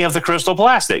wasn't any of the crystal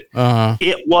plastic.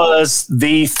 It was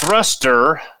the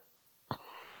thruster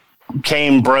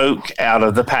broke out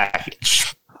of the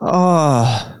package.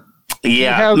 Oh,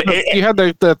 yeah. You have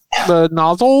the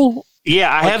nozzle.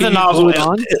 Yeah, I have the nozzle.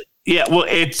 Well,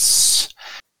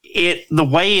 the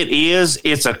way it is,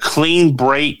 it's a clean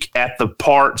break at the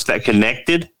parts that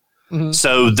connected. Mm-hmm.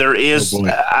 So there is,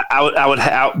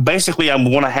 basically I'm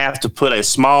going to have to put a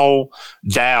small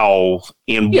dowel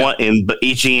in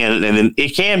each end, and then it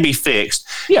can be fixed.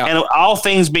 Yeah. And all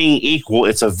things being equal,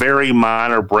 it's a very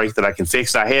minor break that I can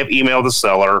fix. I have emailed the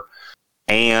seller,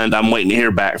 and I'm waiting to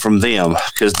hear back from them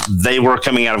because they were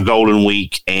coming out of Golden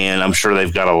Week, and I'm sure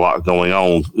they've got a lot going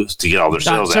on to get all their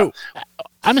sales out.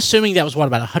 I'm assuming that was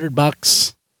about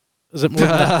 $100. Is it more than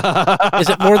that? Is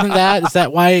it more than that? Is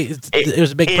that why it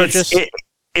was a big purchase?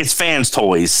 It's Fans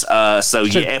Toys. So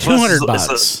yeah,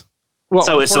 $200. Well,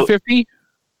 so it's $450.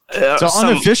 So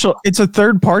unofficial. It's a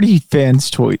third-party Fans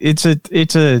Toy. It's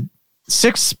a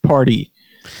six-party.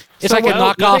 It's like a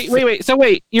knockoff. Wait. So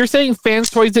you're saying Fans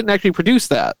Toys didn't actually produce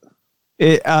that?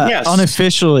 Yes.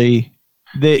 Unofficially,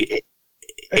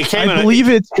 I believe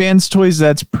it's Fans Toys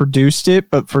that's produced it,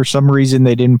 but for some reason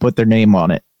they didn't put their name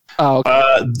on it. Oh,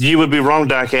 okay. You would be wrong,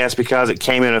 Diecast, because it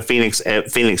came in a Phoenix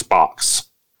box.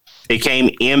 It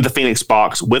came in the Phoenix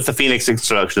box with the Phoenix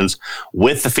instructions,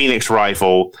 with the Phoenix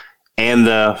rifle, and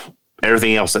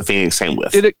everything else that Phoenix came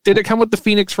with. Did it come with the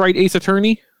Phoenix Wright Ace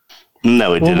Attorney?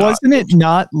 No, it did not. Wasn't it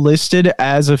not listed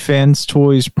as a Fans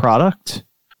Toys product?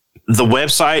 The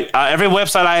website, every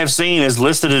website I have seen is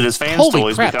listed it as Fans Toys.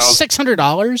 Holy crap,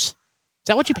 $600? Is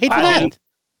that what you paid for that?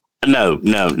 No.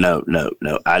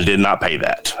 I did not pay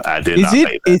that. I did not pay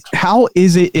that. How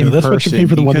is it in person?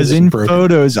 Because in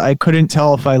photos, I couldn't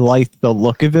tell if I liked the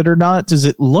look of it or not. Does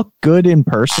it look good in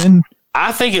person?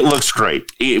 I think it looks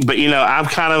great, but I'm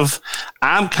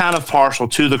kind of partial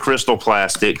to the crystal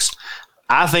plastics.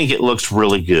 I think it looks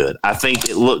really good. I think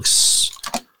it looks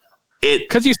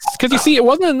Because you see, it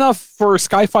wasn't enough for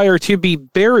Skyfire to be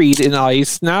buried in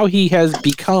ice. Now he has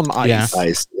become ice. Yeah.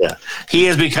 Ice, yeah. He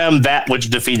has become that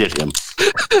which defeated him.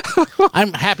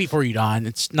 I'm happy for you, Don.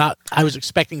 It's not. I was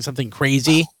expecting something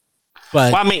crazy,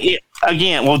 but Well, I mean,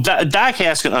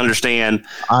 Diecast can understand.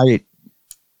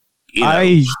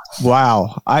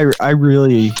 Wow. I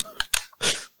really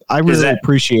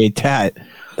appreciate that.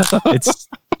 It's.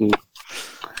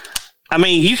 I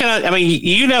mean, you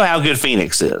know how good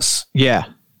Phoenix is. Yeah.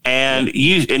 And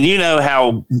you know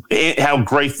how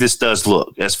great this does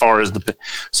look as far as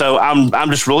so I'm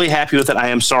just really happy with it. I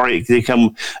am sorry they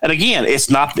come, and again, it's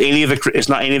not any of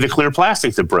the clear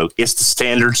plastic that broke. It's the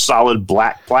standard solid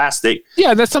black plastic.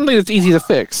 Yeah, that's something that's easy to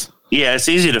fix. Yeah, it's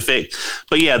easy to fix.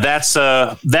 But yeah,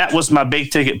 that was my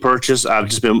big ticket purchase. I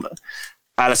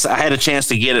had a chance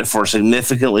to get it for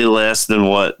significantly less than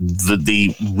what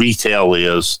the retail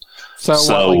is.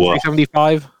 So like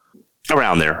 $375?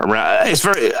 Around there. It's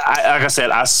very, like I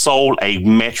said, I sold a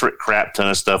metric crap ton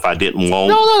of stuff I didn't want.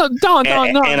 No, Don.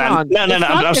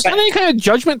 It's not any kind of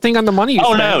judgment thing on the money.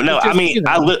 Oh, no. I mean,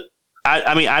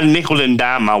 I nickel and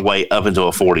dime my way up into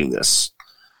affording this.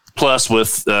 Plus,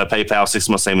 with PayPal 6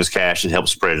 months same as cash, it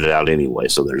helps spread it out anyway.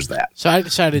 So there's that. So I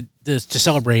decided to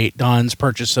celebrate Don's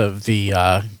purchase of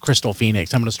the Crystal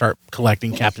Phoenix. I'm going to start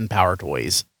collecting Captain Power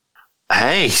toys.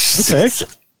 Hey, okay.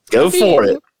 Go for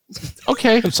it.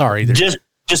 Okay, I'm sorry.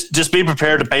 Just be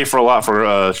prepared to pay for a lot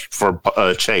for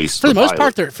Chase. For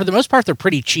the most part, they're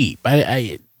pretty cheap. But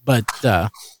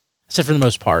except for the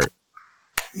most part.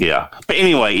 Yeah, but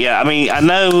anyway, yeah. I mean, I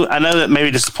know that maybe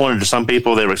disappointed to some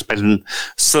people. They were expecting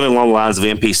something along the lines of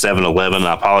MP711.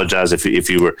 I apologize if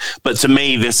you were, but to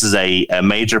me, this is a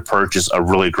major purchase, a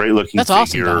really great looking That's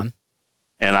figure, awesome, Don.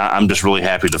 And I'm just really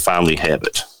happy to finally have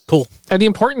it. Cool. And the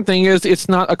important thing is, it's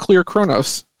not a clear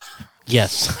Kronos.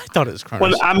 Yes, I thought it was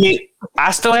Kronos. Well, I mean,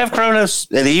 I still have Kronos,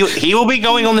 and he will be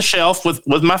going on the shelf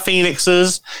with my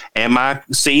Phoenixes and my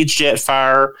Siege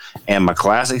Jetfire and my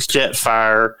Classics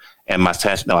Jetfire and my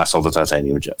I sold the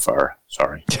Titanium Jetfire.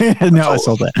 Sorry. No, I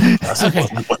sold that. Okay,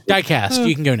 Diecast,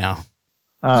 you can go now.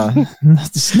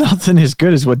 It's nothing as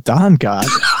good as what Don got.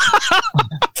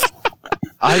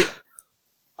 I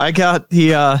got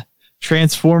the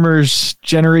Transformers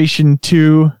Generation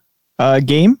 2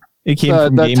 game. It came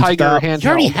from the GameStop. Tiger handheld. You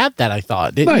already had that, I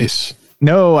thought. Didn't Nice.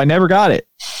 No, I never got it.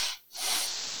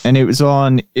 And it was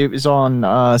on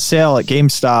sale at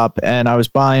GameStop, and I was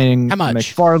buying How much? a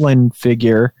McFarlane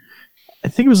figure. I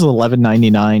think it was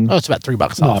 $11.99. Oh, it's about $3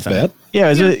 Not off. bad.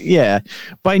 Yeah,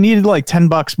 but I needed like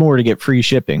 $10 more to get free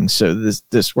shipping, so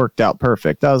this worked out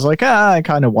perfect. I was like, I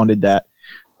kind of wanted that.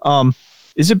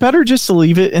 Is it better just to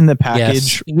leave it in the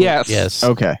package? Yes.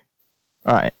 Okay.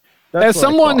 All right. As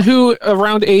someone who,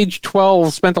 around age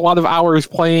 12, spent a lot of hours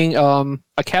playing a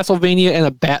Castlevania and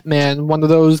a Batman, one of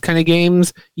those kind of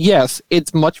games, yes,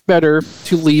 it's much better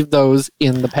to leave those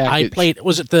in the package. I played,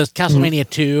 was it the Castlevania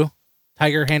 2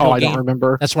 Tiger handle game? I don't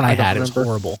remember. That's when I had it. It was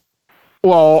horrible.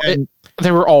 Well,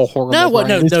 they were all horrible. No,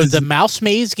 Brian. the Mouse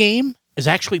Maze game is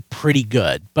actually pretty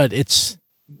good, but it's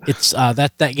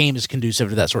that game is conducive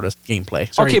to that sort of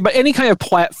gameplay. Sorry. Okay, but any kind of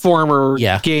platformer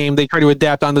game they try to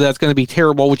adapt onto that's going to be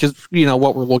terrible, which is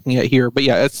what we're looking at here. But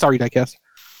yeah, sorry, Diecast.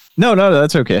 No,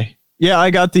 that's okay. Yeah,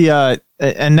 I got the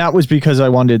and that was because I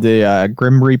wanted the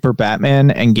Grim Reaper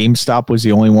Batman, and GameStop was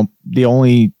the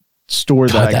only store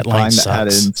that I could find that had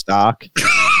it in stock.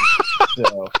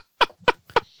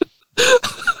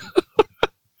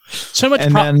 So much.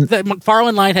 The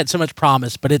McFarlane line had so much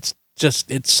promise, but it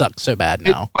sucks so bad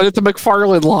now. But it's a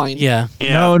McFarlane line. Yeah.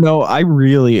 No, I'm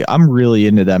really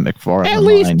into that McFarlane line. At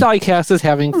least Diecast is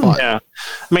having fun. Yeah.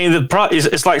 I mean,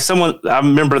 it's like someone, I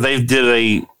remember they did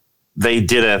a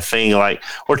thing like,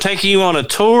 we're taking you on a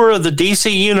tour of the DC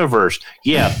universe.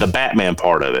 Yeah, the Batman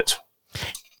part of it.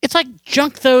 It's like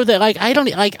junk though that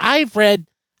I've read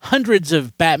hundreds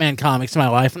of Batman comics in my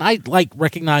life, and I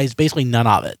recognize basically none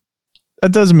of it.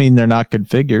 That doesn't mean they're not good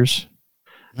figures.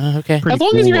 Okay. As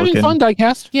long as you're having fun,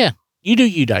 Diecast. Yeah. You do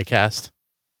you, Diecast.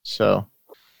 So,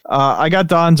 I got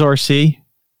Don's RC.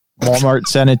 Walmart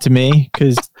sent it to me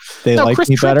because they like Chris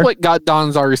me better. Triplett got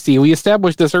Don's RC. We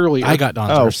established this earlier. I got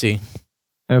Don's RC.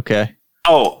 Okay.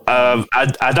 Oh,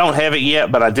 I don't have it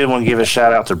yet, but I did want to give a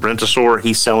shout out to Brentosaur.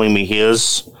 He's selling me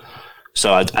his.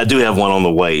 So I do have one on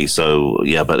the way. So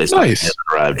yeah, but it's not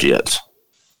arrived yet.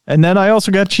 And then I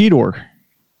also got Cheetor.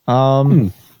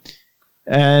 And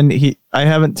I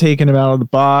haven't taken him out of the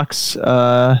box.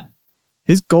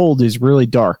 His gold is really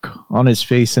dark on his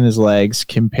face and his legs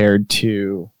compared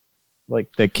to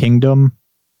like the Kingdom.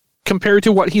 Compared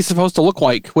to what he's supposed to look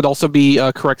like would also be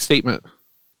a correct statement.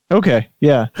 Okay,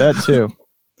 yeah, that too.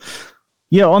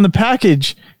 Yeah, on the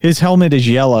package, his helmet is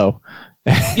yellow.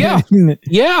 Yeah.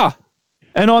 Yeah.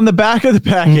 And on the back of the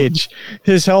package,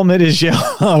 his helmet is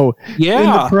yellow. Yeah. In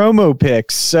the promo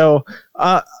pics. So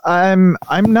I'm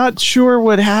not sure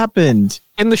what happened.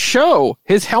 In the show,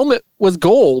 his helmet was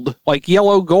gold, like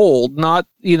yellow gold, not,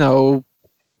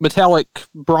 metallic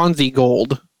bronzy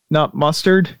gold. Not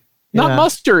mustard? Not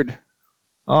mustard.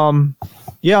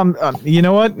 Yeah, you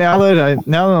know what? Now that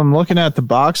I'm looking at the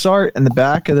box art and the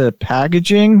back of the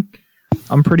packaging,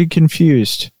 I'm pretty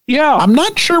confused. Yeah. I'm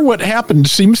not sure what happened.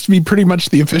 Seems to be pretty much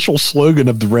the official slogan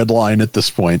of the Red Line at this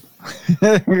point.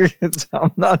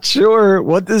 I'm not sure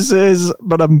what this is,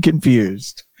 but I'm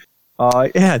confused.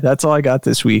 Yeah, that's all I got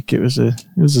this week. It was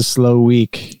a slow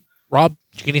week. Rob,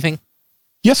 did you get anything?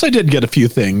 Yes, I did get a few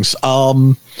things.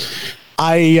 Well,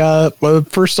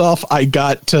 first off, I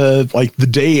got like the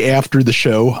day after the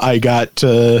show, I got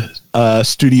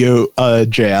Studio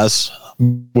Jazz,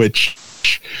 which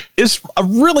is a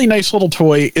really nice little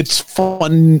toy. It's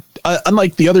fun.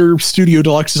 Unlike the other Studio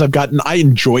Deluxes I've gotten, I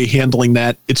enjoy handling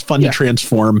that. It's fun to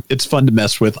transform. It's fun to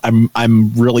mess with.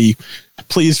 I'm really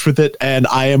pleased with it, and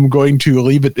I am going to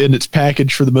leave it in its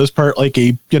package for the most part like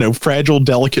a fragile,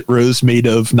 delicate rose made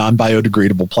of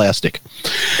non-biodegradable plastic.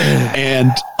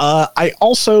 And I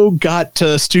also got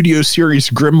Studio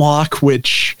Series Grimlock,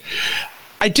 which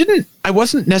I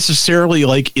wasn't necessarily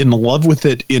like in love with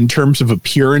it in terms of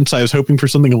appearance. I was hoping for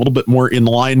something a little bit more in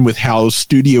line with how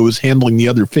Studio is handling the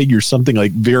other figures, something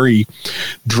like very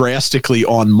drastically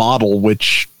on model,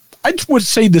 which I would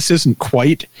say this isn't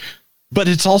quite, but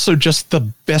it's also just the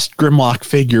best Grimlock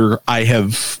figure I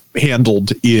have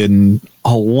handled in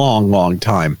a long, long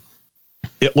time.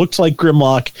 It looks like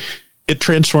Grimlock. It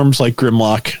transforms like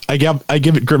Grimlock. I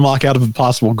give it Grimlock out of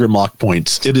impossible Grimlock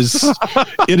points. It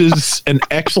is an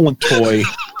excellent toy,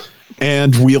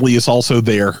 and Wheelie is also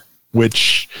there,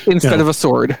 which instead of a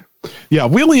sword. Yeah,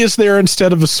 Wheelie is there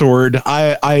instead of a sword.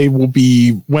 I will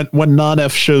be when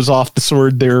Non-F shows off the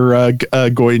sword they're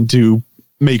going to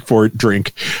make for it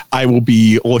drink. I will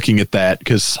be looking at that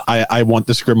because I want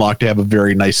this Grimlock to have a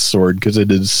very nice sword because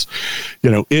it is,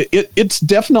 it's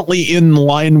definitely in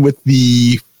line with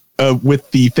the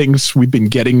things we've been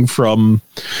getting from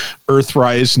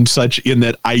Earthrise and such, in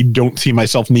that I don't see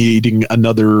myself needing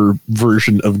another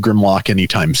version of Grimlock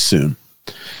anytime soon.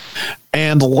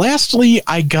 And lastly,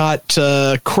 I got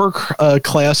Core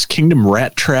Class Kingdom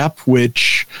Rat Trap,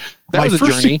 which that was a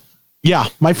journey. Yeah,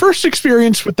 my first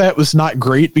experience with that was not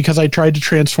great because I tried to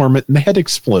transform it and the head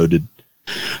exploded.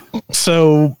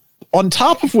 So on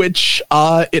top of which,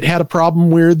 it had a problem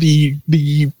where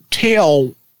the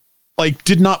tail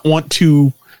did not want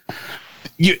to.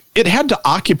 It had to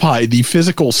occupy the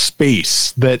physical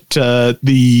space that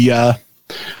the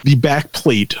back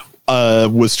plate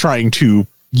was trying to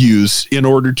use in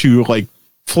order to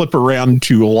flip around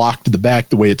to lock to the back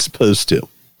the way it's supposed to.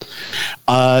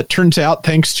 Turns out,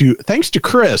 thanks to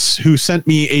Chris, who sent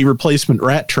me a replacement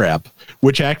rat trap,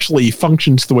 which actually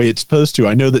functions the way it's supposed to.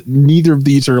 I know that neither of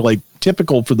these are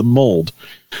typical for the mold.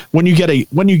 When you get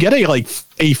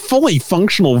a fully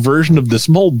functional version of this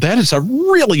mold, that is a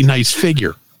really nice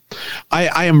figure.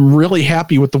 I am really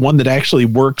happy with the one that actually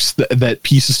works, that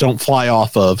pieces don't fly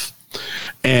off of.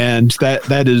 And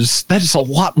that is a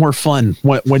lot more fun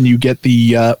when you get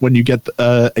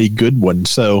a good one.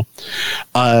 So,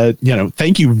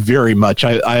 thank you very much.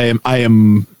 I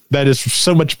am that is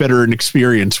so much better an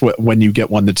experience when you get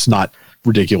one that's not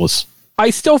ridiculous. I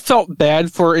still felt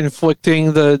bad for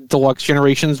inflicting the Deluxe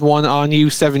Generations one on you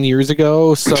 7 years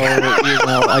ago. So,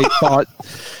 I thought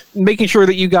making sure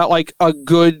that you got a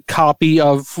good copy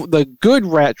of the good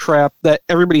Rat Trap that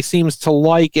everybody seems to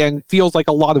like and feels like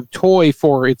a lot of toy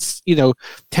for its,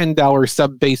 $10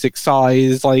 sub basic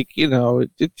size.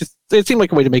 It seemed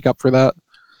like a way to make up for that.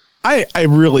 I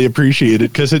really appreciate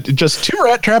it because it just 2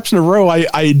 rat traps in a row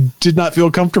I did not feel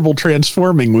comfortable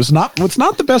transforming was not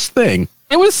the best thing.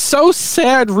 It was so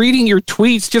sad reading your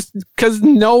tweets just because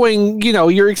knowing,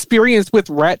 your experience with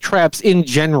rat traps in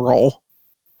general.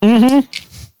 Mm-hmm.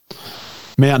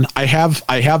 Man, I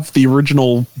have the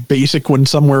original basic one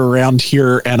somewhere around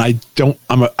here, and I don't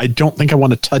think I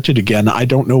want to touch it again. I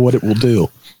don't know what it will do.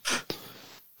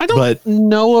 I don't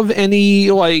know of any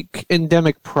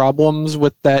endemic problems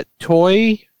with that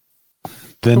toy.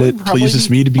 Then it pleases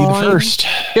me to be the first.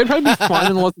 It'd probably be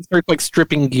fun unless it starts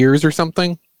stripping gears or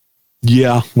something.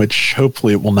 Yeah, which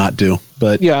hopefully it will not do.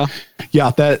 But yeah,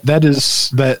 that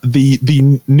is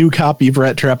the new copy of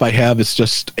Rat Trap I have is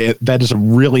that is a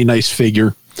really nice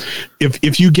figure.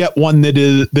 If you get one that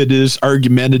is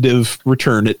argumentative,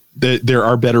 return it. There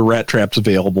are better Rat Traps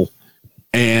available.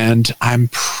 And I'm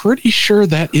pretty sure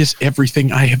that is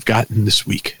everything I have gotten this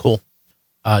week. Cool.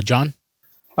 John?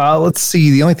 Let's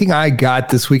see. The only thing I got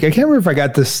this week, I can't remember if I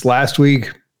got this last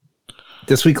week,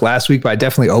 but I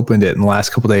definitely opened it in the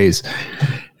last couple days.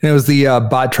 And it was the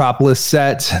Botropolis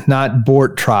set, not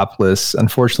Bortropolis.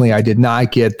 Unfortunately, I did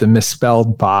not get the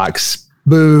misspelled box.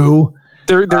 Boo.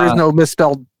 There is no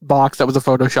misspelled box. That was a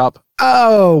Photoshop.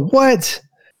 Oh, what?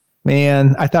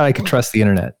 Man, I thought I could trust the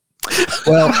internet.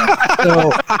 Well,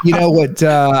 so you know what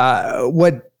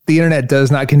the internet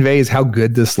does not convey is how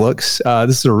good this looks.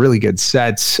 This is a really good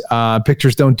set.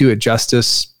 Pictures don't do it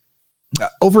justice.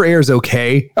 Over Air is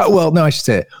okay. Well, no, I should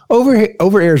say it.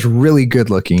 Over Air is really good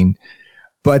looking,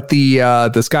 but the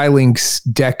Skylink's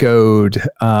decoed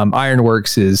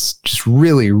Ironworks is just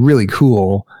really, really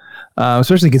cool.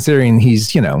 Especially considering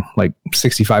he's, like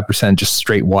 65% just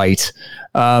straight white.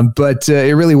 But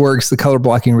it really works. The color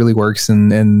blocking really works,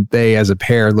 and they as a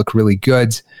pair look really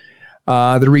good.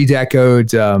 The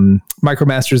redecoed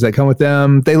Micromasters that come with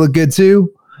them, they look good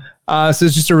too. So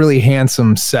it's just a really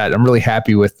handsome set. I'm really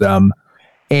happy with them.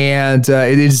 And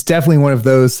it is definitely one of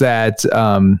those that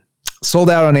sold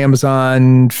out on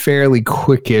Amazon fairly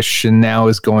quickish and now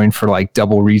is going for like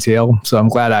double retail. So I'm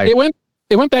glad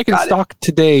It went back in stock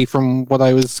today from what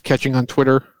I was catching on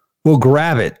Twitter. Well,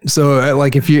 grab it. So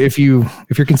like if you're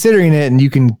considering it and you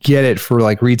can get it for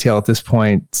like retail at this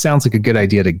point, sounds like a good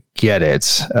idea to get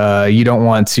it. You don't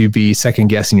want to be second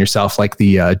guessing yourself like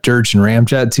the Dirge and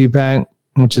Ramjet 2-pack,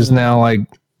 which is now like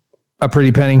a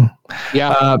pretty penny.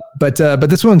 Yeah. But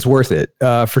this one's worth it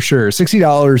for sure.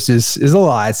 $60 is a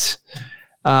lot.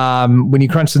 When you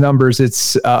crunch the numbers,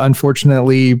 it's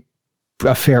unfortunately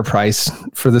a fair price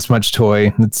for this much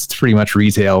toy. It's pretty much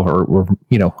retail or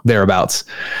thereabouts.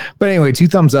 But anyway, 2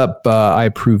 thumbs up. I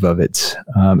approve of it.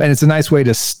 And it's a nice way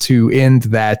to end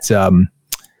that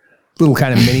little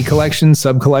kind of mini collection,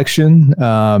 sub collection,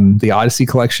 the Odyssey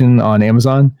collection on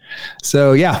Amazon.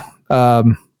 So yeah,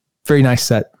 very nice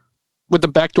set. With the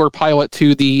backdoor pilot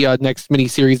to the next mini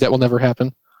series that will never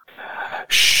happen.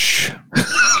 Shh.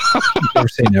 Never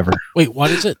say never. Wait,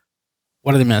 what is it?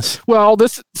 What did I miss? Well,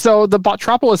 the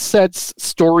Botropolis set's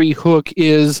story hook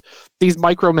is these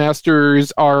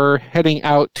Micromasters are heading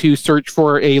out to search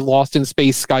for a lost in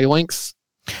space Skylinks.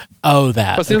 Oh,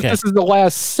 that. But since this is the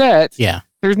last set,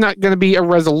 there's not going to be a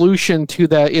resolution to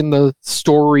that in the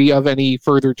story of any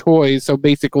further toys. So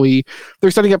basically,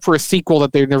 they're setting up for a sequel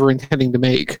that they're never intending to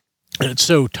make. It's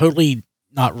so totally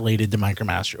not related to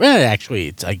Micromaster. Well,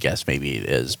 actually, I guess maybe it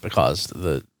is because of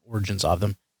the origins of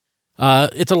them.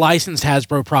 It's a licensed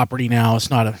Hasbro property now.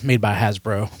 It's not made by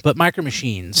Hasbro, but Micro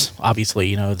Machines,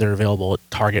 obviously, they're available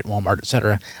at Target, Walmart,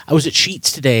 etc. I was at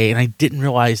Sheetz today, and I didn't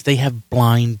realize they have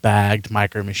blind bagged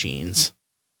Micro Machines.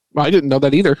 I didn't know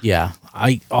that either. Yeah,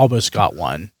 I almost got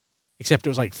one, except it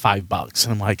was like $5,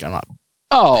 and I'm like, I'm not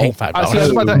paying $5. I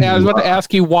was about to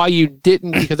ask you why you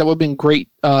didn't, because that would have been great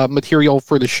material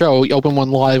for the show. You open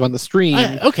one live on the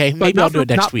stream. Okay, maybe I'll do it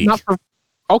next week.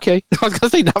 Okay, I was going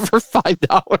to say not for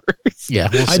 $5. Yeah,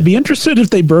 I'd be interested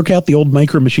if they broke out the old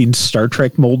Micro Machines Star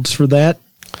Trek molds for that.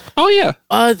 Oh yeah,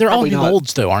 they're all new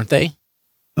molds though, aren't they?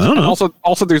 I don't know.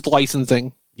 Also, there's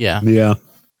licensing. Yeah.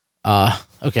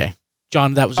 Okay,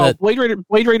 John, that was it. Blade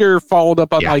Raider followed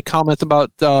up on my comments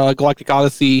about Galactic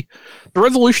Odyssey. The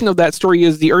resolution of that story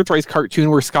is the Earthrise cartoon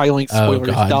where Skylink spoilers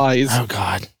dies. Oh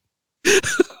God.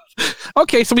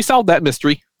 Okay, so we solved that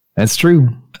mystery. That's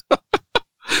true.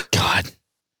 God.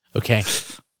 Okay.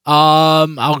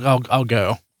 I'll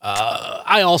go.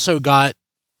 I also got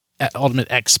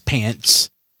Ultimate X pants,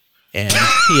 and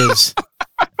he is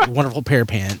a wonderful pair of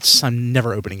pants. I'm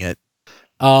never opening it.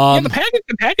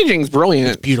 The packaging is brilliant.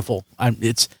 It's beautiful.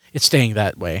 It's staying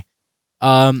that way.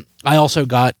 I also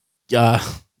got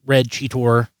Red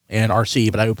Cheetor and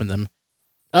RC, but I opened them.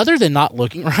 Other than not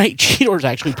looking right, Cheetor is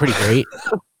actually pretty great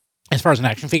as far as an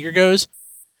action figure goes.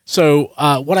 So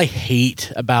what I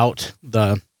hate about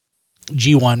the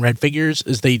G1 Red figures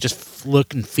is they just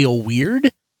look and feel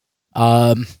weird.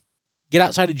 Get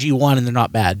outside of G1 and they're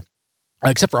not bad,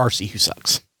 except for RC, who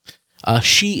sucks.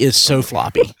 She is so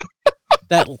floppy.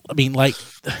 Her leg,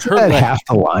 half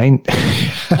the line.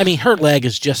 Her leg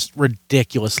is just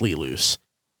ridiculously loose.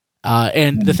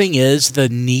 And the thing is, the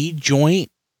knee joint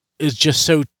is just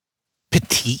so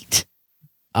petite.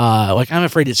 I'm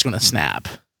afraid it's going to snap.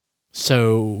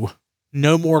 So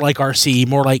no more like RC,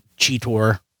 more like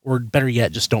Cheetor, or better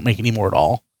yet, just don't make any more at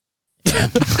all. Yeah.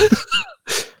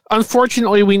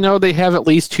 Unfortunately, we know they have at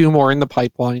least 2 more in the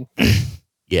pipeline.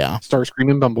 Yeah.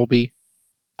 Starscream and Bumblebee.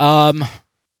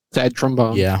 Sad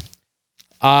trombone. Yeah.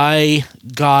 I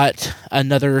got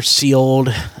another sealed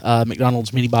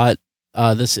McDonald's Minibot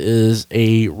This is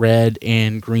a red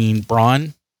and green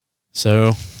Brawn.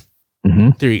 So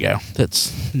there you go.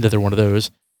 That's another one of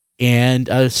those. And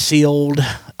a sealed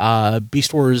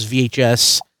Beast Wars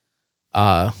VHS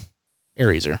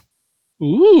Airazor.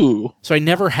 Ooh. So I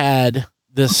never had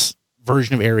this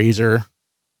version of Airazor.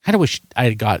 Kind of wish I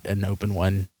had got an open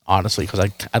one, honestly,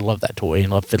 because I love that toy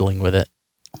and love fiddling with it.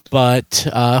 But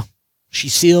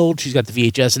she's sealed. She's got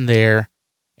the VHS in there,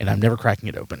 and I'm never cracking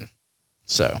it open.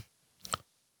 So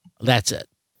that's it.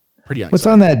 Pretty unexciting. What's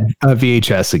on that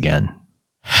VHS again?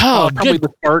 Probably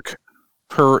the Spark,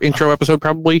 her intro episode,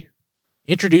 probably.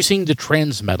 Introducing the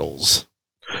Transmetals.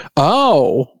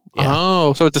 Oh. Yeah.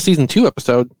 Oh, so it's a season 2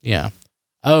 episode. Yeah.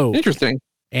 Oh. Interesting.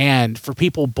 And for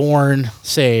people born,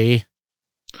 say,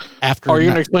 after... Are you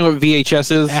going to explain what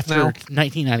VHS is after now?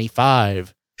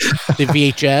 1995, the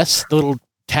VHS, the little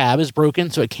tab is broken,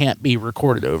 so it can't be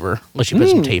recorded over unless you put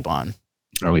some tape on.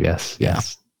 Oh, yes.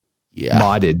 Yes. Yeah.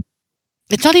 Modded.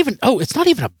 It's not even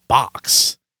a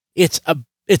box. It's a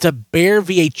bare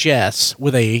VHS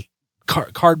with a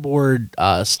cardboard.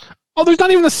 There's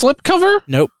not even a slip cover?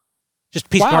 Nope. Just a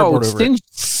piece of cardboard over it.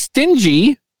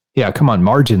 Stingy. Yeah, come on,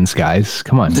 margins, guys.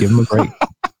 Come on, give them a break.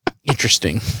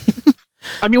 Interesting.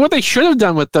 I mean, what they should have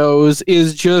done with those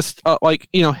is just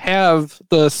have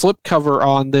the slip cover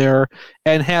on there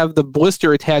and have the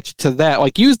blister attached to that.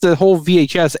 Like, use the whole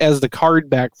VHS as the card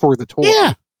back for the toy.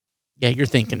 Yeah, you're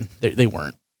thinking they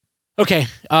weren't. Okay,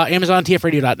 Amazon,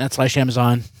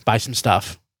 tfradio.net/Amazon. Buy some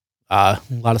stuff. A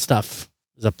lot of stuff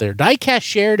is up there. Diecast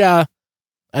shared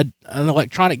an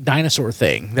electronic dinosaur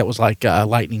thing that was like a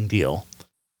lightning deal.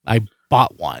 I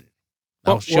bought one.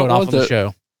 I'll show it off on the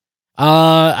show.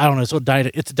 I don't know.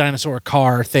 It's a dinosaur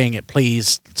car thing. It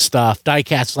plays stuff.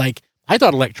 Diecast's like, I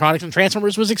thought electronics and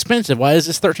Transformers was expensive. Why is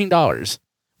this $13?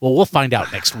 Well, we'll find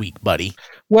out next week, buddy.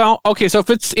 Well, okay, so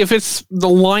if it's the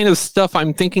line of stuff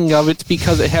I'm thinking of, it's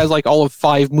because it has like all of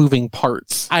 5 moving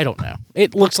parts. I don't know.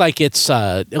 It looks like it's.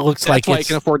 That's why I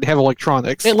can afford to have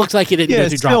electronics. It looks like it didn't go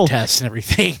through drop tests and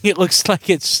everything. It looks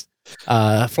like it's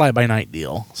fly by night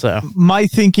deal. So my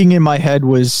thinking in my head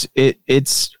was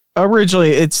it's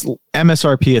originally it's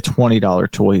MSRP a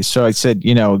 $20 toy. So I said,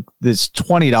 this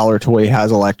 $20 toy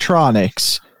has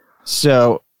electronics.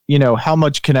 So how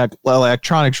much can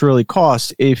electronics really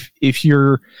cost? If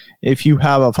you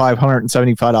have a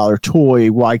 $575 toy,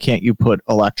 why can't you put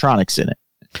electronics in it?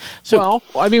 So,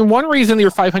 one reason your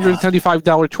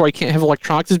 $575 toy can't have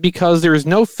electronics is because there is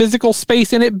no physical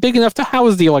space in it big enough to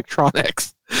house the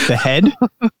electronics. The head?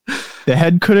 The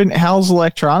head couldn't house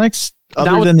electronics?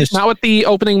 Not with the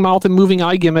opening mouth and moving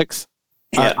eye gimmicks.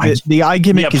 The eye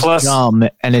gimmick is dumb,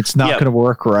 and it's not going to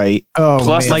work right. Oh,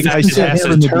 plus, like I said, it has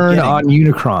to turn on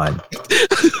Unicron.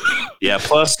 Yeah,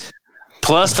 plus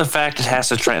the fact it has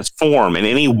to transform, and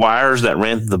any wires that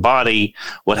ran through the body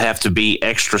would have to be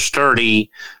extra sturdy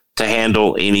to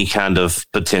handle any kind of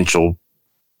potential.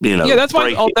 Yeah, that's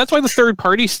why the third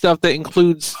party stuff that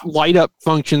includes light up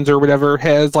functions or whatever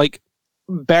has like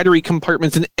battery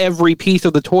compartments in every piece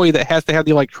of the toy that has to have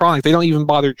the electronics. They don't even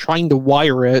bother trying to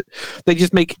wire it. They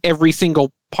just make every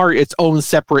single part its own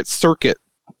separate circuit.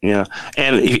 Yeah,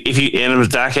 and with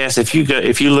Diecast,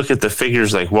 if you look at the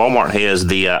figures, like Walmart has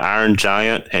the Iron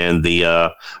Giant and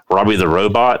the Robbie the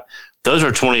Robot, those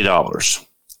are $20,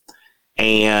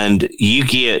 and you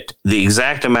get the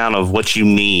exact amount of what you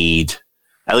need.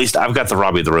 At least I've got the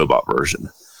Robbie the Robot version.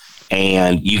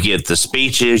 And you get the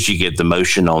speeches, you get the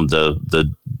motion on the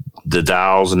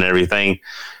dials and everything,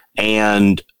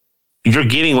 and you're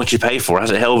getting what you pay for.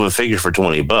 That's a hell of a figure for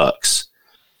 $20.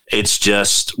 It's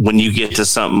just when you get to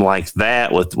something like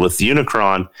that with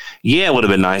Unicron, yeah, it would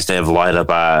have been nice to have light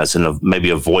up eyes and maybe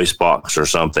a voice box or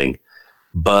something,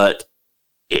 but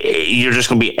you're just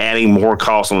going to be adding more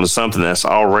cost onto something that's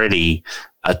already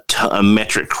a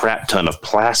metric crap ton of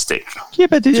plastic. Yeah,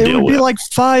 but it would be like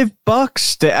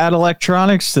 $5 to add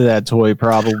electronics to that toy,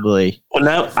 probably. Well,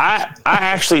 no, I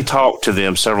actually talked to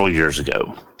them several years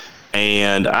ago,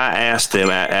 and I asked them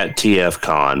at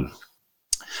TFCon.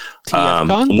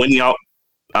 When y'all,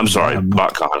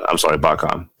 BotCon.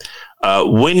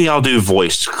 When y'all do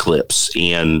voice clips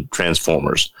in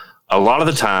Transformers, a lot of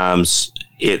the times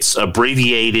it's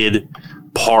abbreviated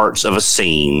parts of a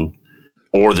scene,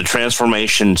 or the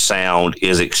transformation sound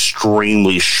is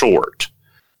extremely short,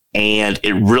 and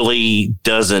it really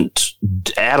doesn't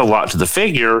add a lot to the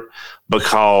figure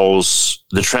because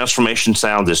the transformation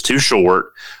sound is too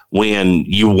short when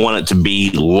you want it to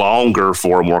be longer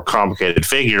for a more complicated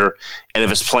figure. And if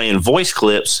it's playing voice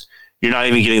clips, you're not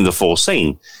even getting the full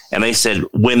scene. And they said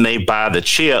when they buy the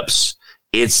chips,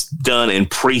 it's done in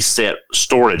preset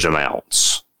storage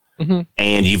amounts.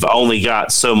 and you've only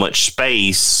got so much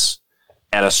space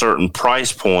at a certain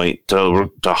price point to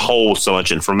hold so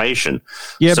much information.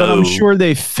 Yeah, but I'm sure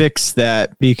they fixed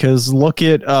that, because look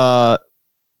at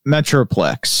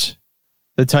Metroplex.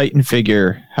 The Titan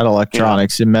figure had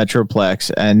electronics in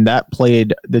Metroplex, and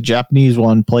the Japanese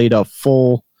one played a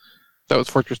full... That was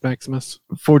Fortress Maximus.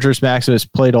 Fortress Maximus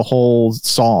played a whole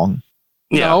song.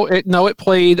 Yeah. No, it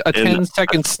played a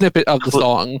 10-second snippet of the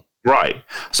song. Right.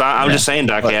 So I'm just saying,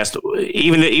 Diecast,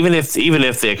 even if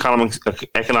the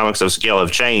economics of scale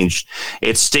have changed,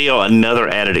 it's still another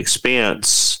added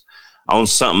expense on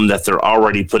something that they're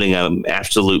already putting an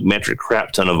absolute metric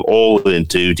crap ton of oil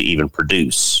into to even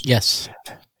produce. Yes.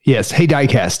 Hey,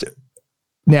 Diecast.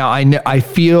 Now I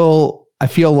feel a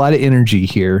lot of energy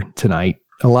here tonight.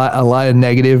 A lot of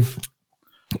negative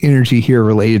energy here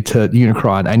related to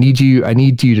Unicron. I need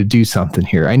you to do something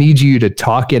here. I need you to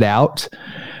talk it out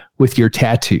with your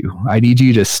tattoo. I need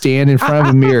you to stand in front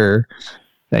of a mirror.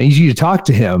 I need you to talk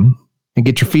to him and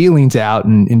get your feelings out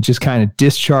and just kind of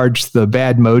discharge the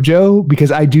bad mojo,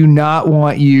 because I do not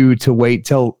want you to wait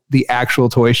till the actual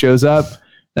toy shows up.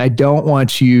 I don't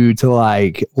want you to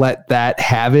let that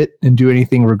have it and do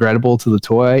anything regrettable to the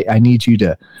toy. I need you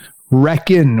to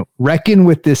reckon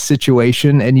with this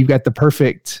situation, and you've got the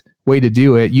perfect way to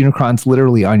do it. Unicron's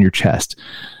literally on your chest,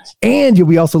 and you'll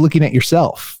be also looking at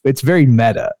yourself. It's very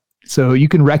meta. So you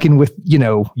can reckon with,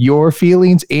 your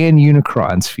feelings and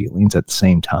Unicron's feelings at the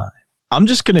same time. I'm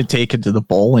just going to take it to the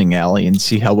bowling alley and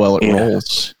see how well it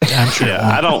rolls. Yeah, I'm sure.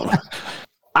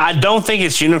 I don't think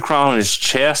it's Unicron on his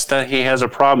chest that he has a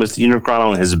problem. It's Unicron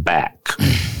on his back.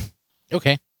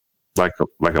 Okay. Like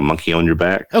a monkey on your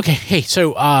back. Okay. Hey,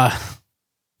 so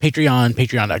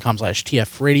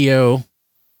patreon.com/tfradio.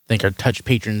 Thank our touched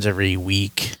patrons every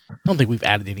week. I don't think we've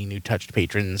added any new touched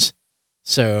patrons.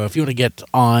 So if you want to get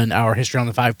on our History on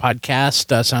the 5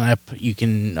 podcast, sign up. You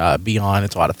can be on.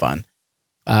 It's a lot of fun.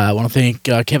 I want to thank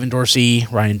Kevin Dorsey,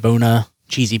 Ryan Bona,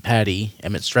 Cheesy Patty,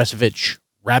 Emmett Stresovich,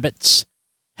 Rabbits,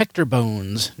 Hector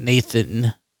Bones,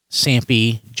 Nathan,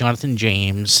 Sampy, Jonathan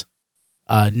James,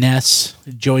 Ness,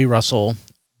 Joey Russell,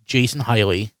 Jason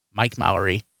Hiley, Mike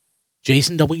Mallory,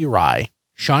 Jason W. Rye,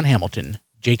 Sean Hamilton,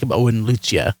 Jacob Owen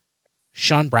Lucia,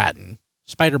 Sean Bratton,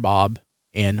 Spider Bob,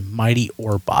 and Mighty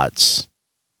Orbots.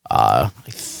 I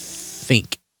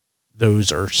think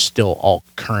those are still all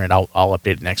current. I'll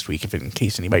update it next week in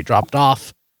case anybody dropped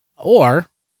off, or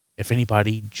if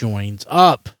anybody joins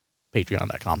up.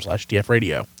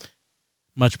 Patreon.com/tfradio.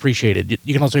 Much appreciated.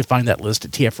 You can also find that list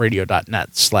at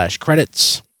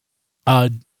tfradio.net/credits. Go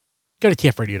to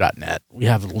tfradio.net. We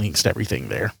have links to everything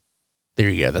there. There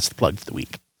you go. That's the plug for the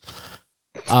week.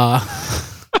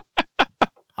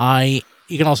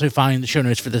 You can also find the show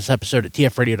notes for this episode at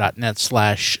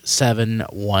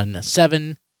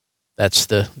tfradio.net/717. That's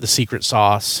the secret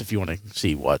sauce if you want to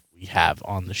see what we have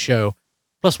on the show.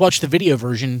 Plus, watch the video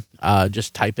version.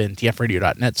 Just type in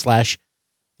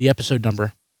tfradio.net/the episode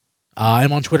number.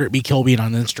 I'm on Twitter at bkilby and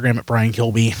on Instagram at Brian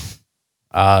Kilby.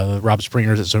 Rob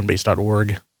Springer's at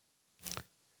zonebase.org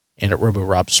and at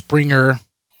RoboRobSpringer.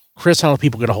 Chris, how do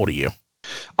people get a hold of you?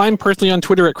 I'm personally on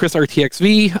Twitter at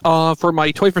ChrisRTXV. For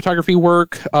my toy photography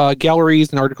work,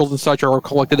 galleries and articles and such are all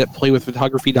collected at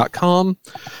playwithphotography.com.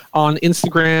 On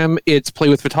Instagram, it's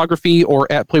playwithphotography or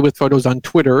at playwithphotos on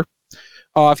Twitter.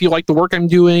 If you like the work I'm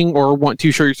doing or want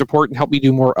to show your support and help me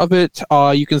do more of it,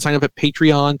 you can sign up at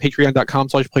Patreon,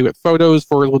 patreon.com/playwithphotos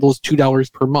for as little as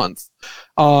 $2 per month.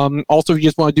 Also, if you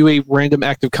just want to do a random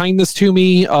act of kindness to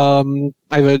me, I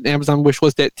have an Amazon wish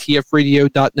list at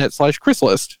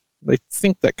tfradio.net/chrislist. I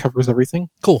think that covers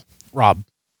everything. Cool. Rob.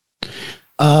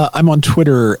 I'm on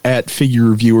Twitter at Figure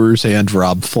Reviewers and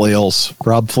Rob Flails.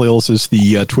 Rob Flails is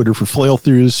the Twitter for Flail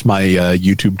Throughs, my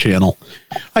YouTube channel.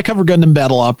 I cover Gundam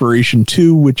Battle Operation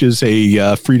 2, which is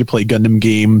a free-to-play Gundam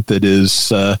game that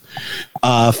is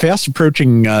fast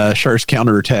approaching Char's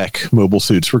counterattack mobile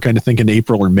suits. We're kind of thinking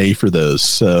April or May for those.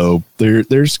 So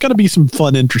there's going to be some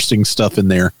fun, interesting stuff in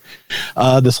there.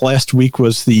 This last week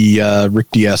was the Rick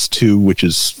DS2, which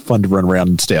is fun to run around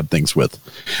and stab things with.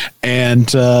 And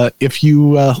if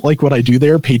you like what I do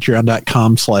there,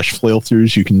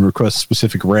 patreon.com/flailthroughs. You can request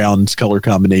specific rounds, color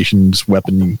combinations,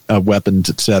 weapons,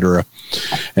 etc.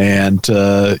 And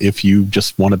if you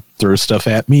just want to throw stuff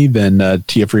at me, then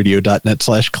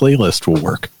tfradio.net/claylist will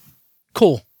work.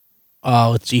 Cool.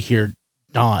 Let's see here.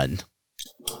 Don.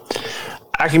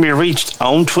 I can be reached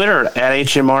on Twitter at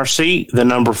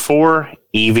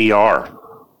HMRC4EVR.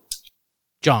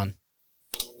 John.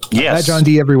 Yes. At John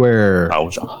D everywhere. Oh,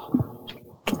 John.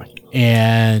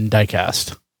 And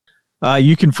Diecast.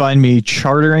 You can find me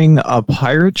chartering a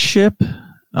pirate ship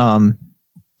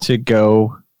to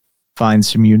go find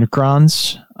some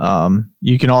Unicrons.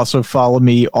 You can also follow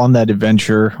me on that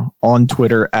adventure on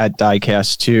Twitter at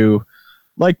Diecast2,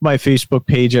 like my Facebook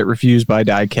page at Reviews by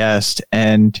Diecast,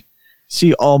 and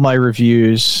see all my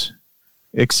reviews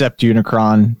except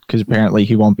Unicron, because apparently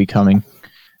he won't be coming,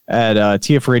 at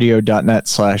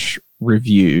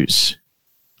tfradio.net/reviews.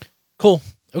 Cool.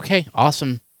 Okay,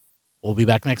 awesome. We'll be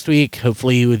back next week,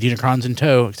 hopefully with Unicrons in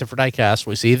tow, except for Diecast.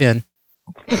 We'll see you then.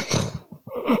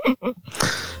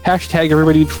 Hashtag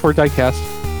everybody before Diecast.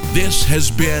 This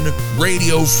has been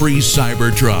Radio Free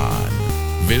Cybertron.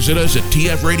 Visit us at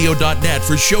tfradio.net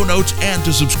for show notes and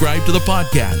to subscribe to the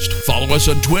podcast. Follow us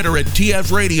on Twitter at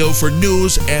tfradio for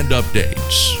news and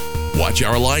updates. Watch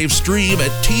our live stream at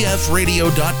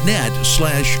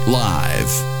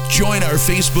tfradio.net/live. Join our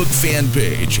Facebook fan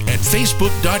page at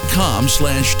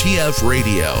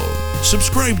facebook.com/tfradio.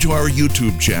 Subscribe to our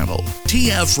YouTube channel,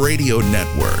 TF Radio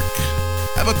Network.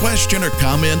 Have a question or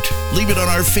comment? Leave it on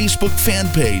our Facebook fan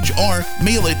page or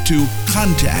mail it to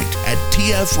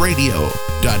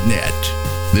contact@tfradio.net.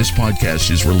 This podcast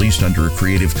is released under a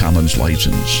Creative Commons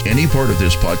license. Any part of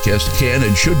this podcast can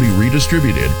and should be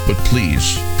redistributed, but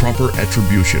please, proper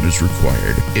attribution is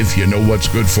required if you know what's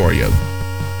good for you.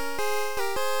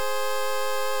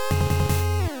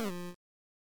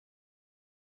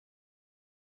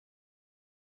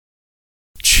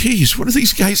 Jeez, when are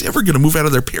these guys ever going to move out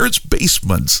of their parents'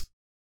 basements?